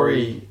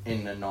Corey,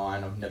 in the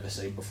 9 I've never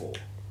seen before.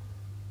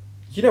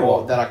 you know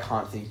what? That I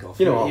can't think of.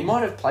 You know what? He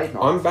might have played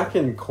 9. I'm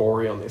backing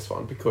Corey on this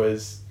one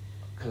because,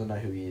 I know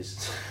who he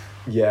is.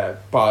 yeah,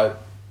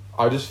 but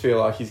I just feel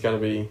like he's going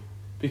to be,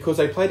 because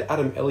they played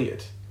Adam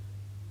Elliott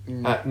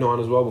at 9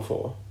 as well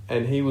before,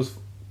 and he was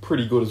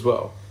pretty good as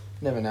well.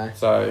 Never know.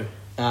 So,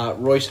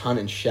 Royce Hunt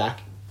and Shaq.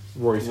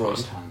 Royce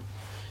Hunt.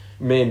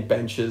 Man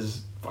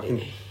benches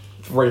fucking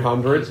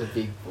 300. He's a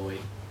big boy.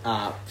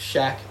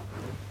 Shaq.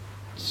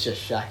 It's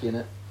just Shaq in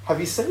it. Have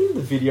you seen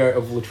the video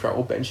of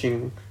Latrell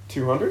benching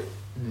 200?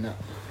 No.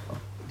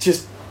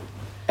 Just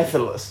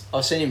effortless.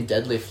 I've seen him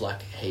deadlift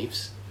like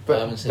heaps. I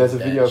haven't But seen there's a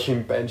him video of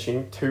bench.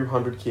 him benching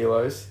 200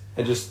 kilos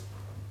and just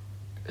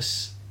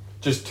S-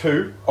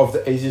 2 of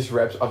the easiest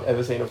reps I've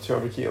ever seen of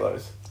 200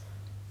 kilos.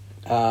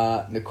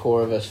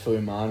 Nakora versus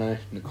Fuimano.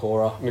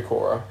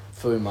 Nakora.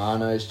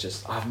 Fuimano's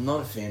just... I'm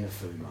not a fan of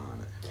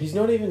Fuimano. He's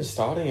not even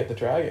starting at the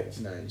Dragons.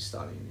 No, he's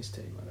starting in this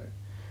team, I don't.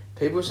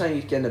 People are saying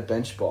he's getting a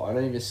bench spot. I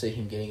don't even see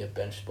him getting a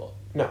bench spot.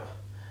 No.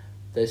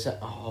 They say...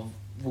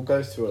 we'll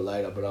go through it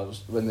later, but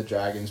when the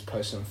Dragons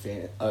posted on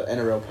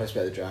NRL post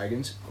about the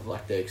Dragons, of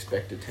like their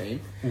expected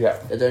team, Yeah.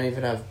 they don't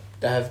even have...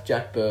 They have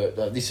Jack Bird...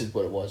 this is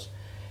what it was.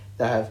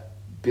 They have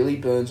Billy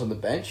Burns on the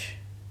bench,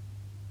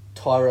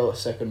 Tyrell at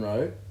second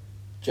row,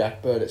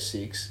 Jack Bird at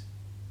 6,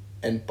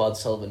 and Bud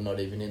Sullivan not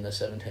even in the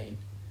 17.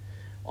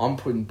 I'm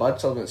putting Bud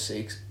Sullivan at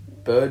 6,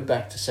 Bird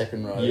back to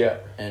second row, Yeah.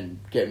 and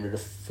getting rid of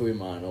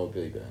Fuimano or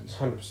Billy Burns.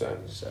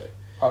 100%. So,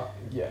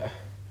 Yeah.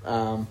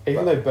 but-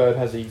 Even though Bird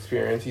has the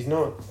experience, he's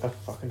not a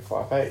fucking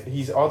 5'8".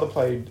 He's either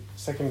played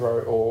second row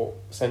or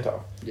centre.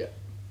 Yeah.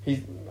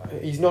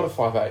 He's not a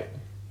 5'8".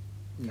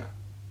 No,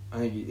 I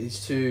think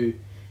he's too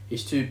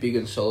big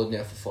and solid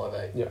now for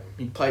 5'8". Yeah.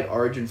 He played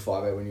Origin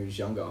 5'8" when he was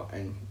younger,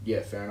 and yeah,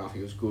 fair enough,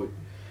 he was good,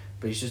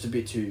 but he's just a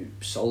bit too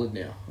solid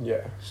now.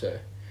 Yeah. So,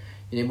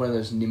 you need one of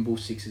those nimble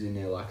 6s in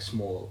there, like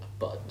small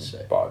Bud.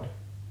 So, Bud.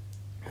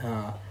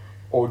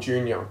 Or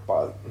Junior,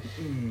 but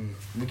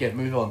we can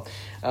move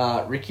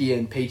on. Ricky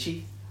and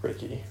Peachy.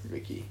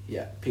 Ricky.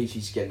 Yeah,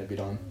 Peachy's getting a bit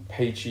on.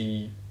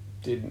 Peachy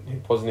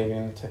wasn't even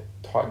in the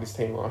Tigers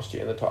team last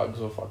year, and the Tigers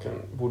were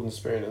fucking wooden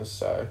spooners,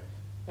 so...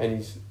 And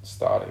he's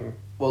starting.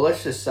 Well,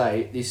 let's just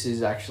say this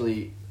is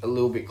actually a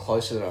little bit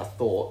closer than I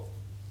thought.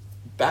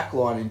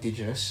 Backline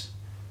Indigenous,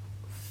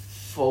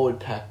 forward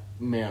pack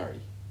Maori.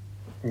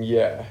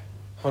 Yeah,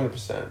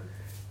 100%. And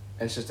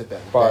it's just about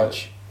the But-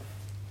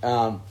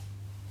 bench.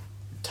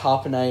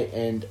 Tarpanay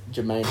and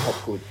Jermaine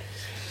Hopgood.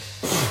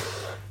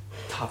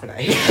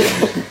 Tarpanay.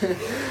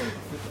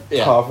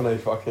 Yeah. Tarpanay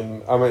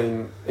fucking... I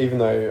mean, even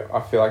though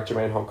I feel like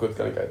Jermaine Hopgood's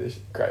going to go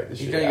great this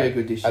He's year. gonna go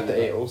good this At year,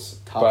 the but Eels.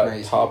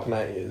 Tarpanay's But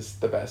Tarpanay is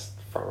the best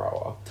front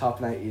rower.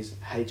 Tarpanay is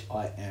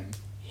HIM.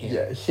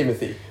 Yeah,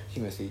 Himothy.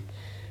 Timothy.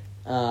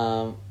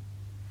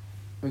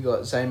 We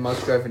got Zane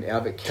Musgrove and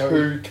Albert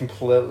Kelly. 2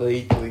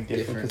 completely different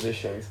Different.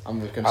 positions.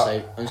 I'm just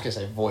gonna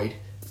say Void.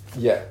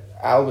 Yeah,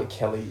 Albert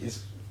Kelly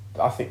is,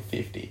 I think,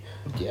 50.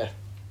 Yeah.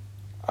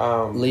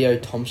 Um, Leo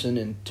Thompson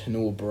and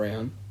Tanua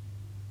Brown.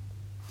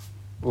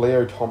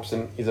 Leo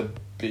Thompson is a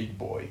big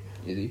boy.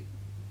 Is he?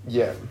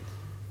 Yeah.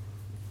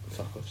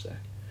 Fuck off, Zach.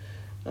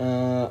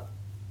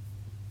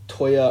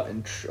 Toya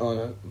and... oh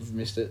no, I've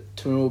missed it.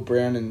 Tanua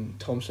Brown and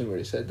Thompson,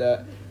 already said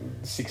that.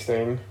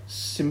 16.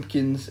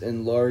 Simpkins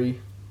and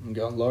Laurie. I'm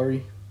going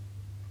Laurie.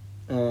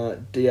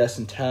 Diaz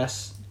and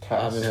Tass. I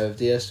haven't heard of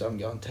Diaz, so I'm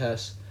going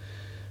Tass.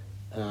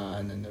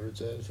 And then the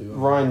reserves.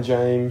 Ryan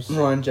James.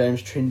 Ryan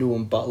James, Trindle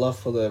and Butler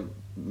for the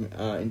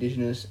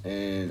Indigenous,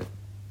 and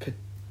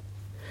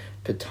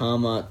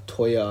Petama,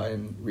 Toya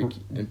and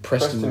Ricky and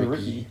Preston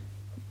Ricky.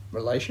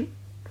 Relation?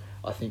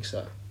 I think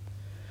so.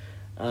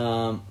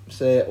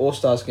 So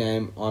All-Stars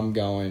game, I'm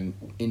going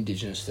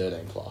Indigenous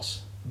 13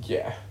 plus.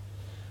 Yeah.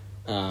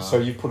 So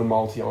you've put a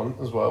multi on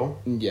as well.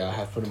 Yeah, I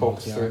have put a Talk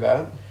multi us through on.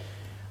 that.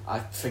 I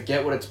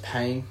forget what it's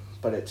paying,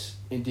 but it's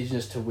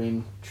Indigenous to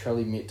win,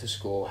 Trelly Mitt to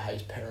score,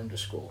 Hayes Perham to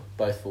score,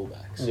 both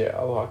fullbacks. Yeah,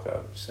 I like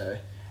that. So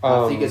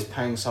I think it's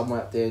paying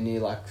somewhere up there near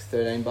like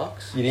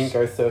 $13. You didn't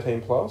go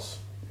 13 plus?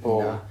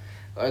 Or Nah.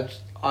 I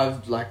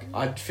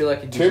feel like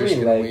too Indigenous many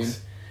gonna legs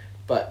win,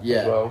 but yeah,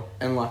 as well.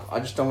 and like I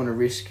just don't want to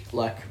risk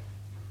like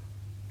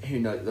who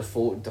knows, the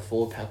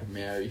forward pack of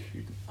Maori,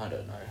 who, I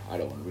don't know. I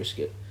don't want to risk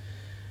it.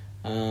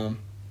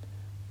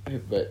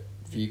 But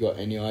have you got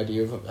any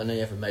idea of... I know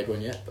you haven't made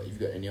one yet, but you've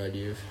got any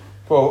idea of...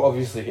 Well,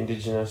 obviously,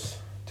 Indigenous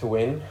to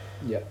win.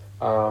 Yep.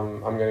 I'm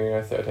going to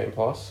go 13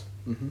 plus.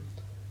 Mm-hmm.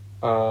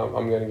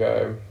 I'm going to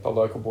go the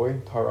local boy,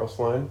 Tyrell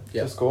Sloan,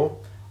 to score.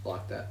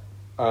 Like that.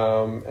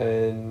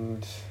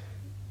 And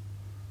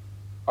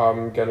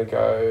I'm going to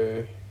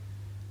go...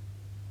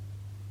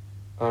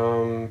 I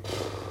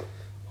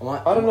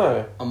don't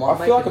know.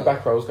 I feel like a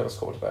back row is going to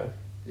score today.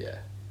 Yeah.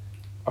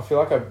 I feel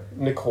like a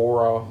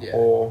Nikora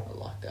or... I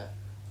like that.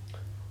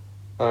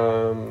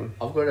 I'm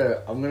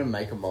gonna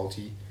make a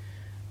multi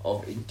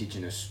of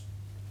Indigenous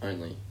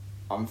only.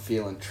 I'm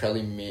feeling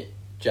Trelly Mitt,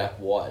 Jack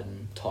White,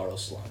 and Tyrell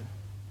Sloan.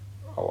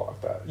 I like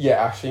that.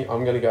 Yeah, actually,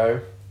 I'm gonna go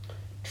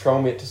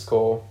Trell Mitt to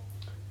score,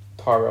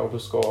 Tyrell to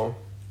score,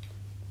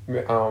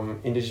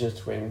 Indigenous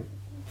to win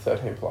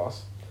 13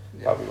 plus.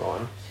 Yeah. That'll be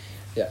mine.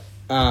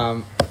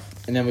 Yeah.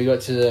 And then we got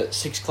to the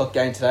 6 o'clock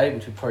game today,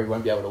 which we probably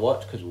won't be able to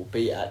watch because we'll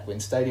be at Wynn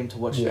Stadium to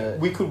watch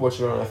we could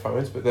watch it on our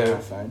phones, but our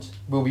phones.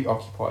 We'll be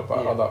occupied by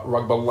other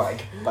rugby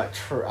league. But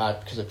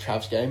because of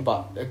Trav's game,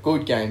 but a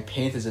good game,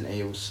 Panthers and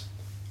Eels.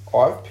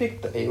 I've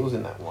picked the Eels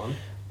in that one.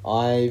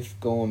 I've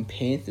gone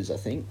Panthers, I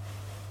think.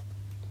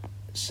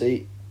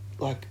 See,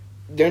 like,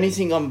 the only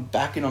thing I'm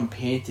backing on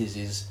Panthers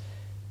is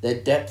their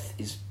depth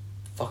is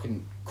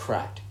fucking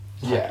cracked.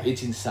 Like,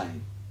 it's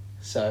insane.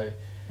 So...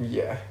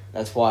 Yeah.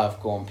 That's why I've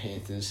gone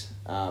Panthers.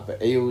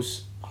 But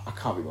Eels, I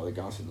can't be bothered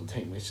going through the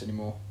team list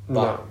anymore. But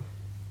no.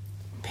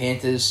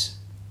 Panthers,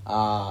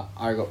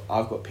 I've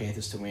got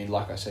Panthers to win.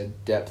 Like I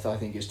said, depth I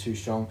think is too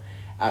strong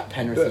at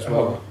Penrith as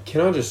well. Can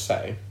I just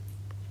say,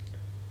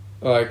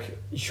 like,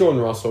 Sean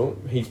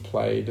Russell, he's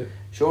played...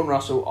 Sean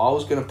Russell, I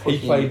was going to put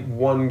He played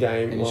one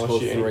game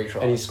last year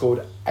and he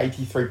scored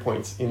 83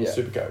 points in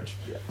Supercoach.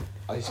 Yeah.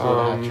 He scored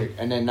a hat-trick.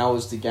 And then that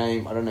was the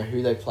game, I don't know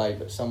who they played,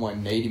 but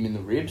someone kneed him in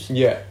the ribs.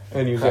 Yeah,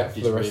 and he was out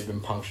for for the rest. Rib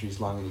and punctured his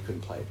lung and he couldn't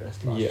play the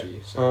rest last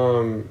year.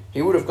 So.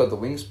 He would have got the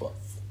wing spot.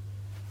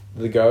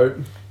 The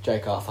GOAT.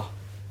 Jake Arthur.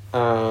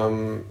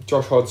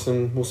 Josh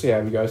Hodgson, we'll see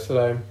how he goes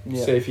today.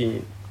 Yeah. See if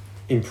he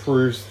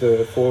improves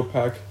the forward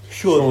pack.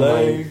 Sean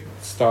Lane,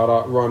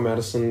 starter. Ryan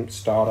Madison,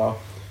 starter.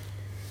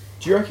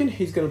 Do you reckon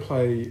he's going to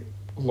play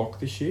lock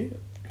this year?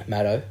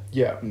 Maddo?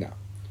 Yeah. No.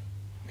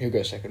 He'll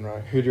go second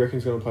row. Who do you reckon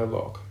is going to play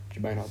lock?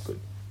 Jermaine Hopgood.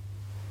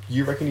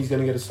 You reckon he's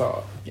going to get a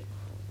start? Yeah.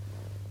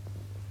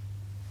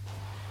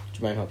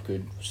 Jermaine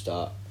Hopgood will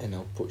start and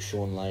they'll put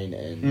Sean Lane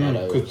and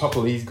Maddo. Because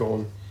Papali's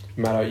gone.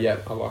 Maddo, yeah,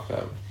 I like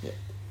that. Yeah.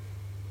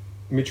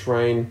 Mitch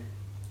Rain,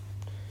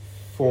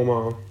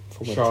 former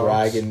Sharks.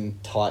 Dragon,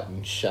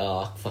 Titan,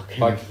 Shark, fucking...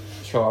 Like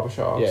Sharper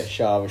Sharks. Yeah,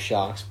 Sharper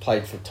Sharks.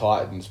 Played for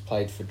Titans,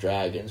 played for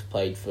Dragons,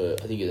 played for,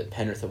 I think he was at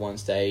Penrith at one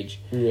stage.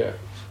 Yeah.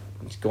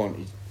 He's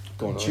gone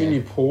Junior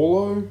around.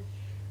 Paulo.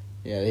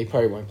 Yeah, he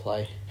probably won't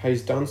play.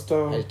 Hayes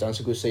Dunster. Hayes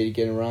Dunster, good see to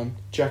get a run.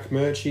 Jack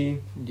Murchie.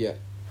 Yeah.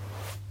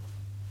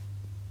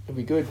 It'll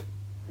be good.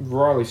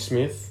 Riley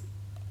Smith.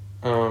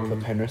 For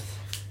Penrith.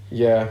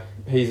 Yeah,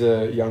 he's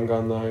a young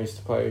gun though. He used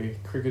to play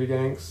cricket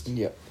against.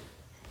 Yep.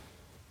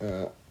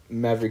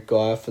 Maverick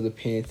Guy for the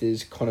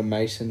Panthers. Connor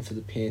Mason for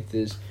the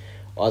Panthers.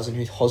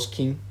 Eisenhuth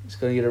Hosking is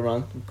going to get a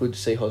run. Good to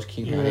see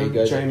Hosking how he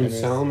goes. Jamie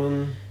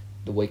Salmon.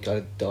 The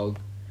weak-eyed dog.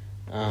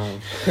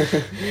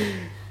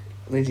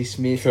 Lindsay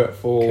Smith. Kurt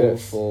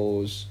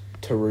Falls.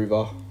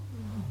 Taruva.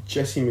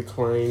 Jesse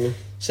McLean.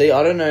 See,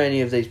 I don't know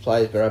any of these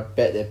players, but I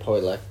bet they're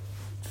probably like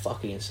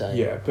fucking insane.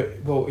 Yeah,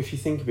 but well, if you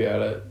think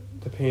about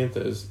it, the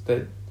Panthers,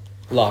 they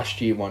last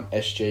year won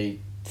SG,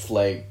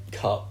 Flag,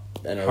 Cup,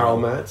 and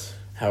Harold Matts.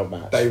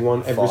 They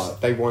won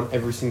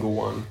every single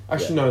one.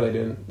 Actually, no, they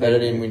didn't. They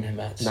didn't win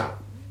Mats. No.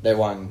 They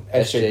won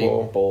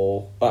SG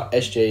ball,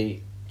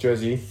 SG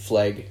Jersey,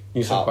 Flag,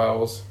 New South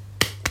Wales.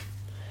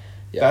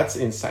 Yeah. That's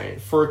insane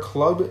for a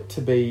club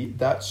to be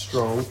that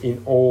strong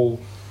in all.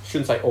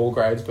 Shouldn't say all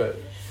grades, but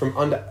from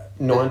under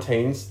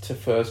 19s to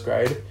first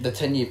grade. The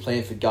 10-year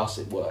plan for Gus,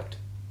 it worked.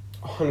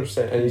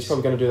 100%, and he's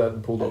probably going to do that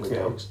with the Bulldogs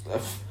now.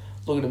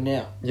 Look at him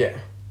now. Yeah.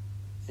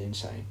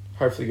 Insane.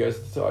 Hopefully he goes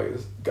to the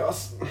Tigers.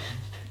 Gus.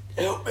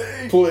 Help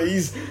me.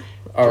 Please.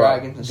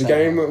 Alright, the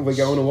game we're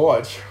going to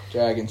watch.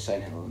 Dragons,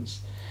 St.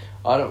 Helens.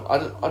 I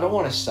don't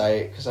want to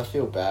say it because I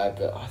feel bad,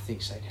 but I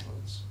think St. Helens.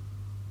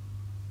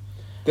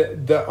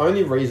 The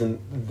only reason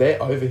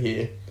they're over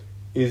here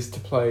is to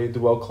play the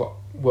World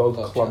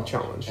Club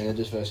Challenge. And they're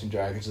just versing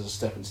Dragons as a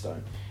stepping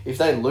stone. If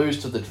they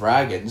lose to the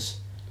Dragons,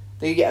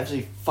 they get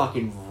absolutely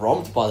fucking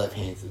romped by the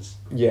Panthers.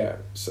 Yeah,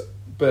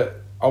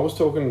 but I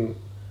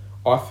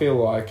feel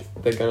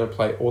like they're going to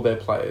play all their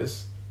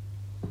players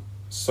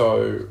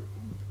so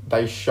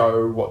they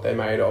show what they're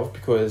made of,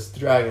 because the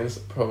Dragons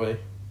probably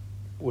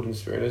wooden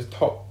spoon is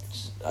top.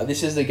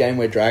 This is the game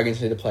where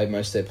Dragons need to play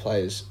most of their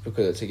players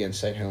because it's against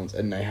St. Helens,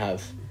 and they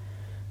have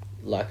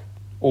like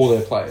all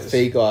their players.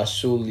 Figai,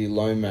 Sully,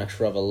 Lomax,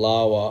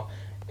 Ravalawa,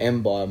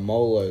 Mbai,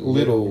 Molo,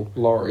 Little,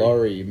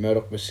 Laurie,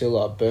 Murdoch,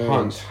 Masilla,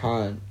 Burns,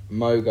 Hunt,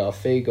 Moga,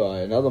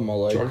 Figai, another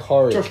Molo, Josh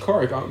Corrick.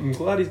 Corrick. I'm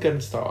glad he's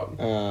getting start.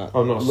 Not a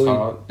Louis,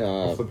 start.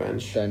 Off the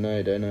bench. Don't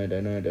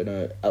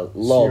know.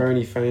 Lob,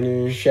 Sione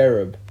Fainu.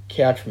 Sherab,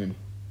 Couchman,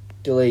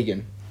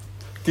 Delegan.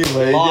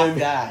 Like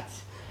that.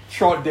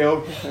 Trot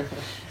Dill.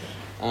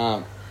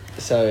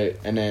 So,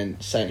 and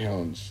then St.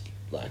 Helens.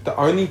 Like The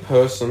only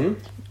person,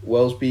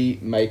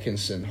 Wellesby,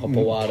 Makinson,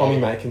 Hopewade. Tommy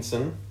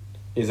Makinson,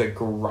 is a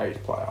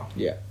great player.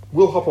 Yeah.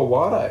 Will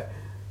Hopewade.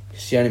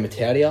 Sione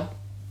Mataudia,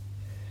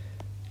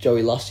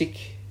 Joey Lussick,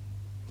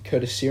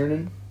 Curtis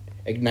Sirenen,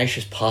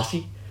 Ignatius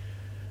Party.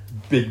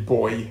 Big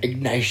boy.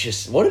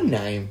 Ignatius, what a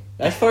name.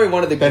 That's probably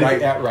one of the That great...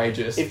 is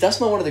outrageous. If that's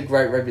not one of the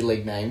great rugby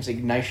league names,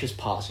 Ignatius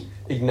Party.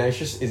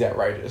 Ignatius is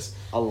outrageous.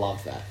 I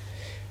love that.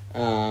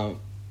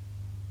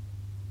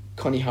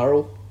 Connie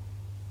Hurrell,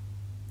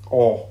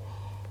 Oh,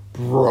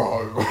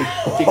 bro.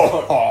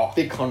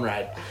 Big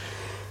Conrad.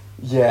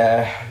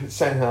 Yeah,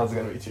 St. Helens are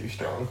going to be too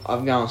strong.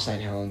 I'm going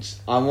St.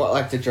 Helens. I want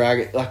like the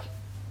Dragon,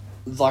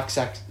 like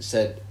Zach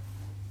said.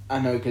 I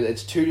know because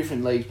it's two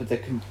different leagues, but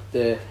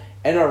the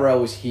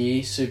NRL is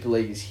here, Super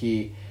League is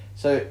here,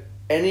 so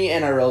any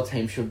NRL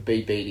team should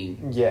be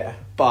beating. Yeah.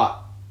 But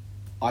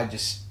I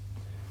just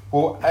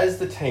Well, as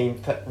the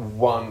team that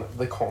won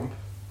the comp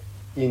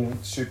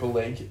in Super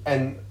League,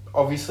 and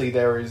obviously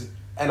there is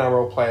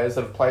NRL players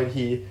that have played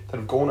here that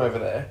have gone over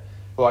there.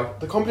 Like,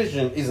 the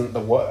competition isn't the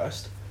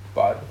worst,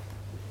 but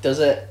does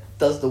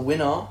the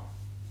winner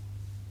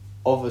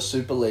of a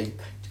Super League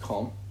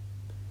comp,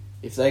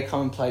 if they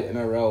come and play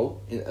NRL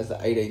as the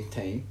 18th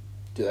team,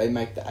 do they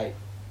make the 8?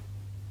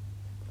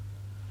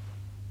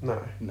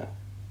 no. No,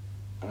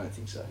 I don't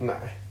think so. No.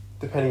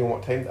 Depending on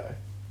what team, though.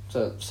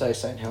 So say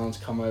St. Helens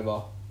come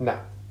over No.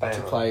 They to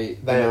aren't. play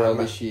They NRL aren't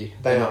this year.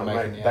 They they're aren't, not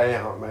making the 8. they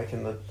aren't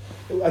making the...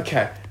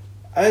 Okay.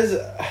 As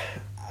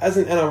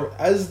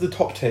the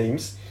top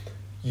teams,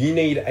 you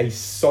need a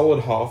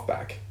solid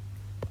halfback.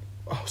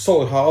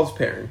 Solid halves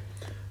pairing.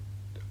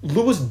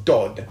 Lewis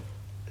Dodd.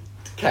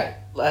 Okay,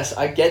 Les,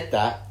 I get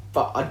that,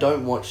 but I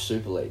don't watch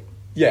Super League.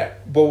 Yeah,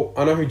 well,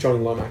 I know who Johnny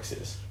Lomax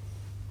is.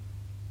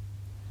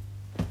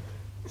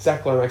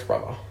 Zach Lomax's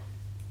brother.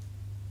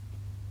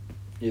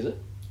 Is it?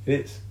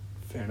 It is.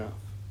 Fair enough.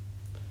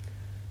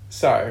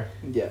 So,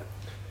 Yeah.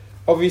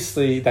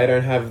 obviously, they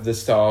don't have the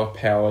star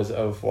powers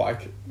of,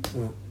 like,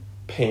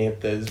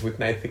 Panthers with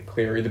Nathan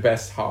Cleary, the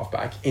best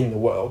halfback in the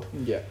world.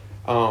 Yeah.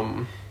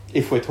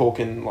 If we're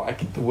talking,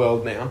 like, the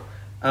world now.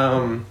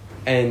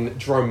 And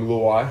Jerome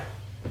Luai,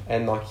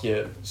 and, like,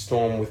 your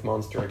Storm with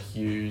Munster and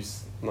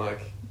Hughes, like,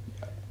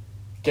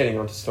 getting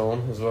onto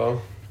Storm as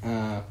well.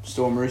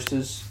 Storm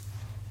Roosters.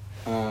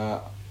 I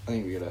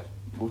think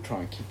we'll try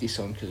and kick this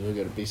on because we're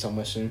going to be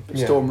somewhere soon. But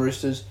Yeah. Storm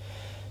Roosters.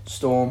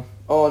 Storm.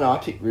 Oh, no, I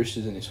picked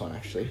Roosters in this one,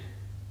 actually.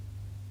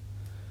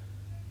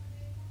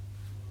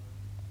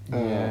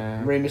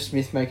 Yeah. Remus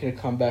Smith making a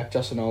comeback.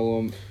 Justin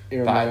Olam. That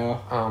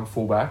Iramea.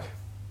 fullback.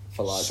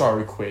 Falago.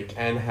 So quick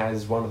and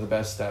has one of the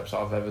best steps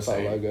I've ever seen.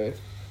 Falago.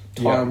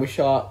 Yeah. Tyron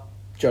Wishart.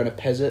 Jonah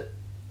Pezzett.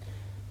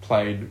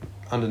 Played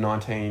under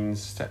 19s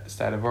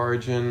State of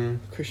Origin.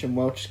 Christian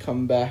Welch is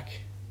coming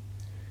back.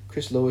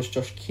 Chris Lewis.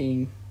 Josh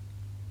King.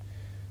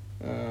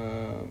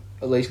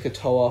 Elise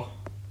Katoa.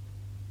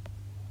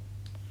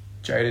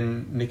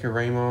 Jaden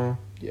Nicarima.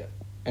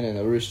 And then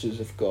the Roosters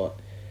have got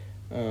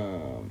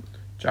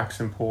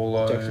Jackson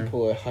Paulo. Jackson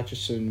Paulo,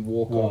 Hutchison,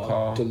 Walker,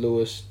 Walker.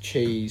 DeLewis,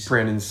 Cheese,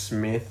 Brandon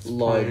Smith.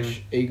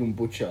 Lodge, Egan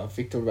Butcher,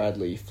 Victor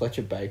Radley,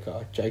 Fletcher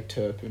Baker, Jake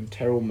Turpin,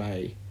 Terrell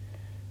May.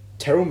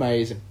 Terrell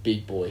May is a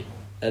big boy.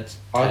 That's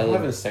I Taylor,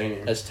 haven't seen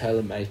him. that's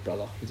Taylor May's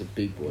brother. He's a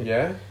big boy.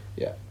 Yeah?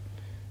 Yeah,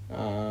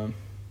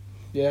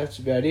 that's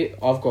about it.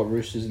 I've got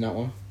Roosters in that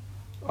one.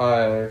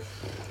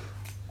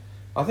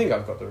 I think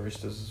I've got the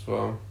Roosters as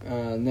well.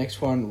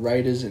 Next one,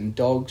 Raiders and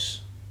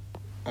Dogs.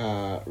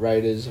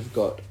 Raiders have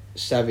got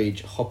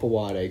Savage,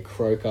 Hopewade,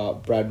 Croker,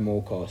 Brad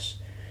Morcos,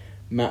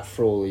 Matt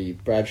Frawley,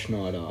 Brad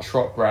Schneider,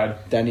 Trot Brad.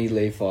 Danny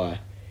Levi,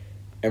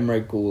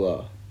 Emre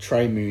Gula,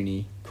 Trey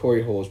Mooney,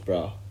 Corey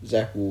Horsburgh,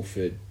 Zach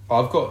Wolford,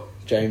 I've got...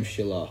 James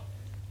Schiller.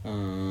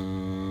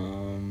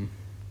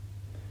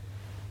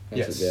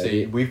 That's Yes, about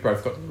see, it. we've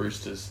both got the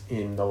Roosters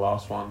in the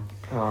last one.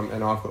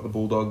 And I've got the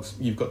Bulldogs.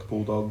 You've got the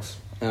Bulldogs.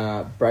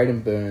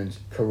 Braden Burns,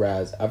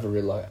 Carraz,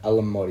 Avarillo,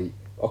 Alamotti,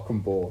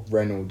 Ockenbaugh,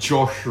 Reynolds,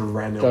 Josh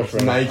Reynolds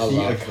Josh Reynolds, I making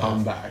a love that.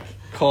 comeback.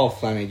 Kyle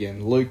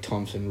Flanagan, Luke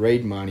Thompson,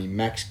 Reid Marnie,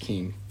 Max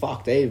King.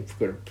 Fuck, they've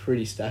got a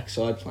pretty stacked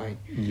side playing.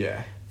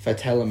 Yeah.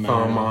 Fatala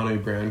Mariner,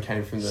 Farmanu Brown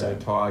came from the So-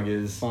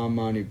 Tigers.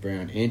 Farmanu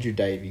Brown, Andrew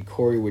Davey,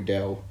 Corey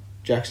Waddell,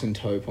 Jackson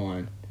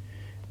Topine,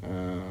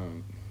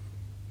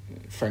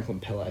 Franklin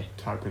Pele.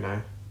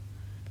 Taipune.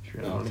 If you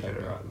really Oh, want to get it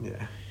Taipune. right.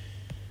 Yeah.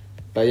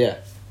 But yeah,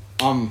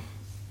 I'm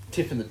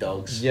tipping the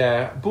Dogs.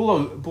 Yeah.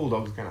 Bulldogs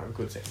are going to have a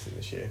good season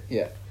this year.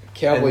 Yeah.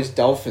 Cowboys,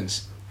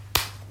 Dolphins.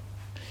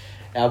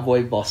 Our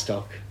boy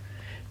Bostock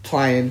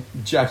playing.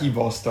 Jackie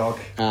Bostock.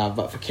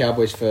 But for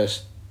Cowboys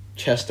first,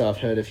 Chester, I've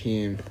heard of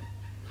him.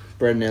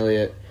 Brendan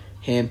Elliott,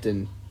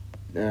 Hampton,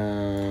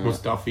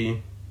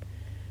 Mustafi.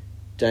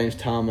 James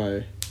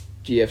Tarmo,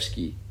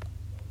 Gievsky,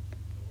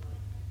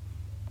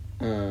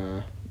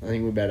 I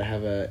think we're about to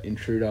have an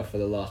intruder for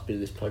the last bit of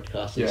this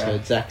podcast. Yeah.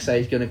 So Zach says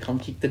he's going to come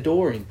kick the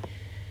door in.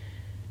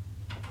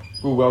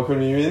 We'll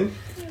welcome you in.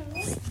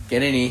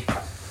 Get in here.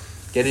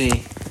 Get in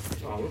here.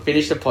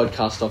 Finish the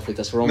podcast off with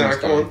us. We're almost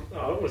come done. on. No,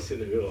 I don't want to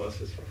sit in the middle. That's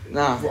just fucking...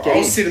 Nah, Well, get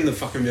I'll in. sit in the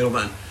fucking middle,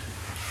 man.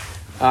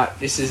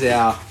 This is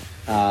our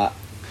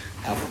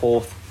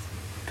fourth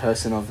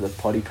person of the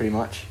potty, pretty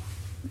much.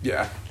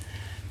 Yeah.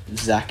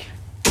 Zach.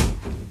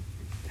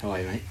 How are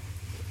you, mate?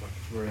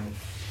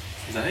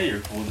 Is that how you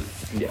recorded?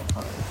 Yeah.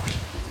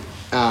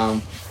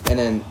 And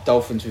then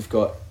Dolphins, we've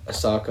got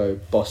Asako,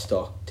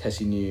 Bostock,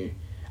 Tessie New,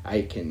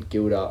 Aiken,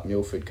 Gilder,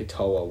 Milford,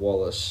 Katoa,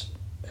 Wallace,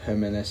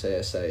 Herman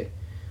SASA,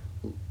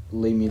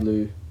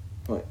 Limilu.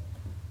 Wait.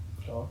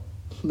 Sure.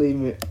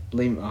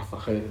 Oh,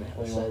 fuck, I don't know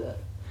how to say that.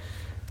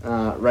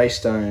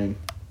 Raystone.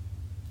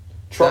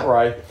 Trot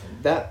Ray.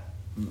 That.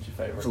 What's your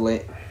favourite?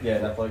 Valen- Yeah,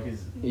 that bloke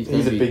is...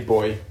 He's a big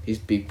boy. He's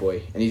big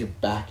boy. And he's a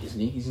back, isn't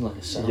he? He's like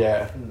a son.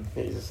 Yeah.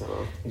 He's a son.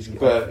 He's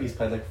But-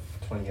 played like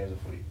 20 games of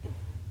footy.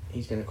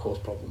 He's going to cause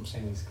problems.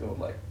 And he's scored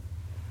like...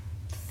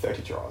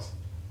 30 tries.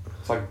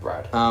 It's like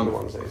Brad Um, in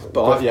one season. but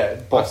But I've- yeah,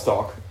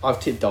 Bostock. I've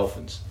tipped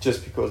Dolphins.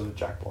 Just because of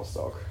Jack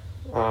Bostock.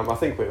 I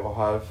think we all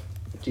have.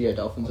 Do you go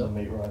Dolphins On up? the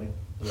meat riding.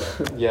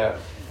 Yeah.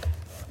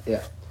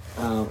 Yeah.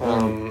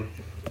 And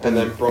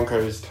then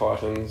Broncos,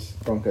 Titans.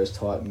 Broncos,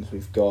 Titans.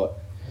 We've got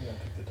Yeah, I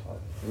picked the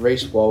Titans.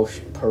 Reece Walsh,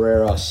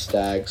 Pereira,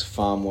 Staggs,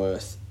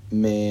 Farmworth,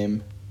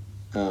 Mam,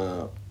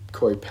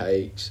 Corey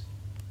Pages,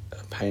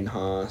 Payne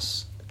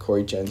Haas,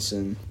 Corey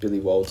Jensen, Billy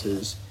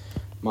Walters,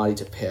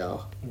 Marty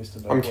Tapau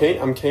Mr.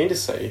 I'm keen to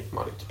see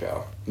Marty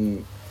Tapau.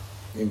 in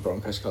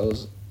Broncos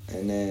colours.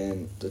 And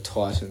then the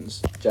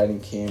Titans,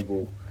 Jaden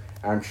Campbell,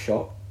 Aaron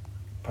Schott.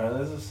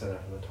 Apparently there's a centre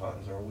for the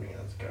Titans or a winger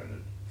that's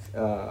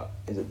goated.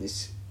 Is it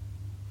this?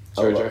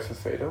 Jojo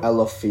Fafita.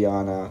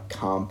 Alofiana,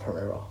 Calm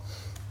Pereira.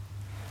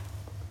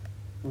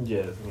 Yeah,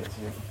 I think it's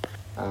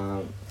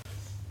him.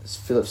 It's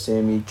Philip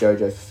Sammy,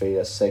 Jojo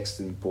Fafita,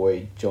 Sexton,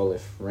 Boyd,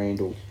 Jolliffe,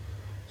 Randall,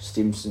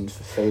 Stimson,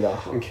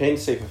 Fafita, I'm keen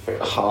to see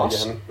Fafita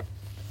Haas. again.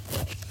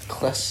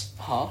 Kless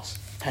Haas,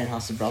 Payne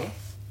Haas' brother,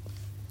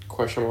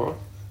 Question mark.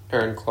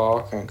 Aaron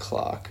Clark. and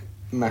Clark,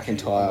 Not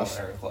McIntyre,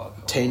 Aaron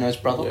Clark. Tino's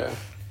brother,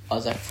 Yeah.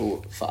 Isaac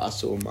for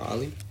Arsaw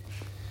Marley.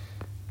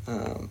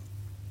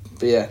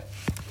 But yeah,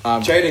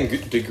 Jaden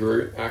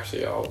DeGroot,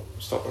 actually, I'll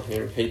stop on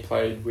him. He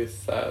played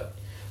with that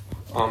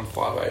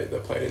 5'8"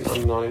 that played in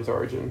under-19s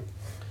Origin.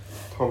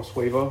 Thomas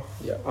Weaver.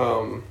 yeah.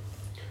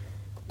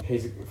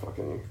 He's a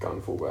fucking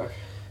gun fullback.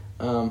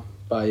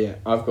 But yeah,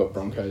 I've got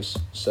Broncos.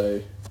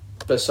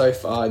 But so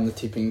far in the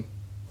tipping,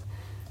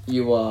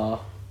 you are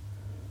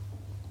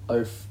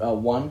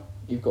 1.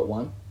 You've got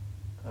 1.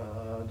 I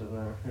don't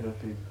know. Who'd I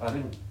pick? I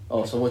didn't...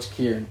 Oh, so what's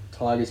Kieran?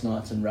 Tigers,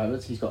 Knights, and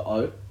Rabbits. He's got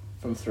 0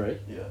 from 3.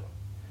 Yeah.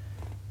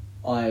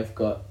 I have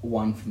got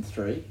 1 from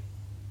 3.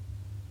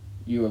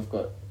 You have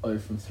got 0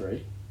 from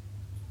 3.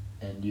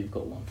 And you've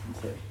got 1 from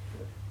 3.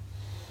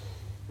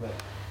 Right.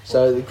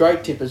 So the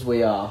great tippers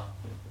we are,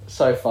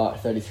 so far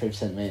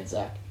 33% me and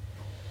Zach.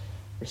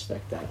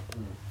 Respect that.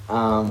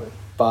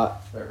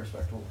 But Very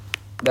respectable.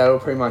 that'll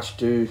pretty much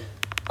do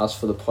us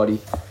for the potty.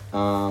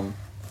 We'll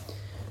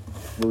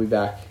be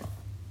back,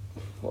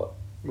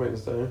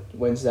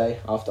 Wednesday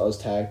after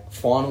OzTag.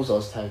 Finals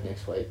OzTag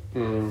next week.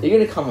 Mm. You're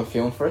going to come and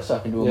film for us so I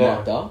can do a Yeah.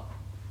 marked up?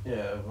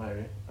 Yeah,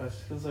 maybe. It's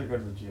because I go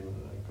to the gym and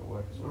then go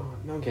work as well. Oh,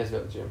 no one cares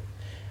about the gym.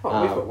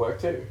 Oh, we've got work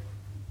too.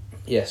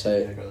 Yeah, so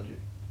Yeah, go to the gym.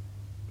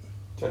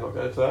 Do you not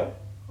go today?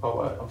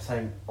 Oh, wait. I'm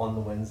saying on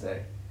the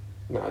Wednesday.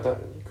 No, I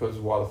don't. Because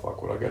why the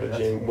fuck would I go to That's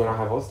gym fine. when I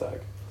have OzTag?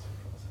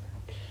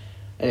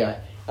 anyway,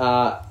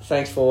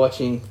 thanks for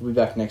watching. We'll be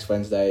back next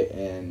Wednesday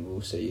and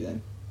we'll see you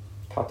then.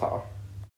 Ta-ta.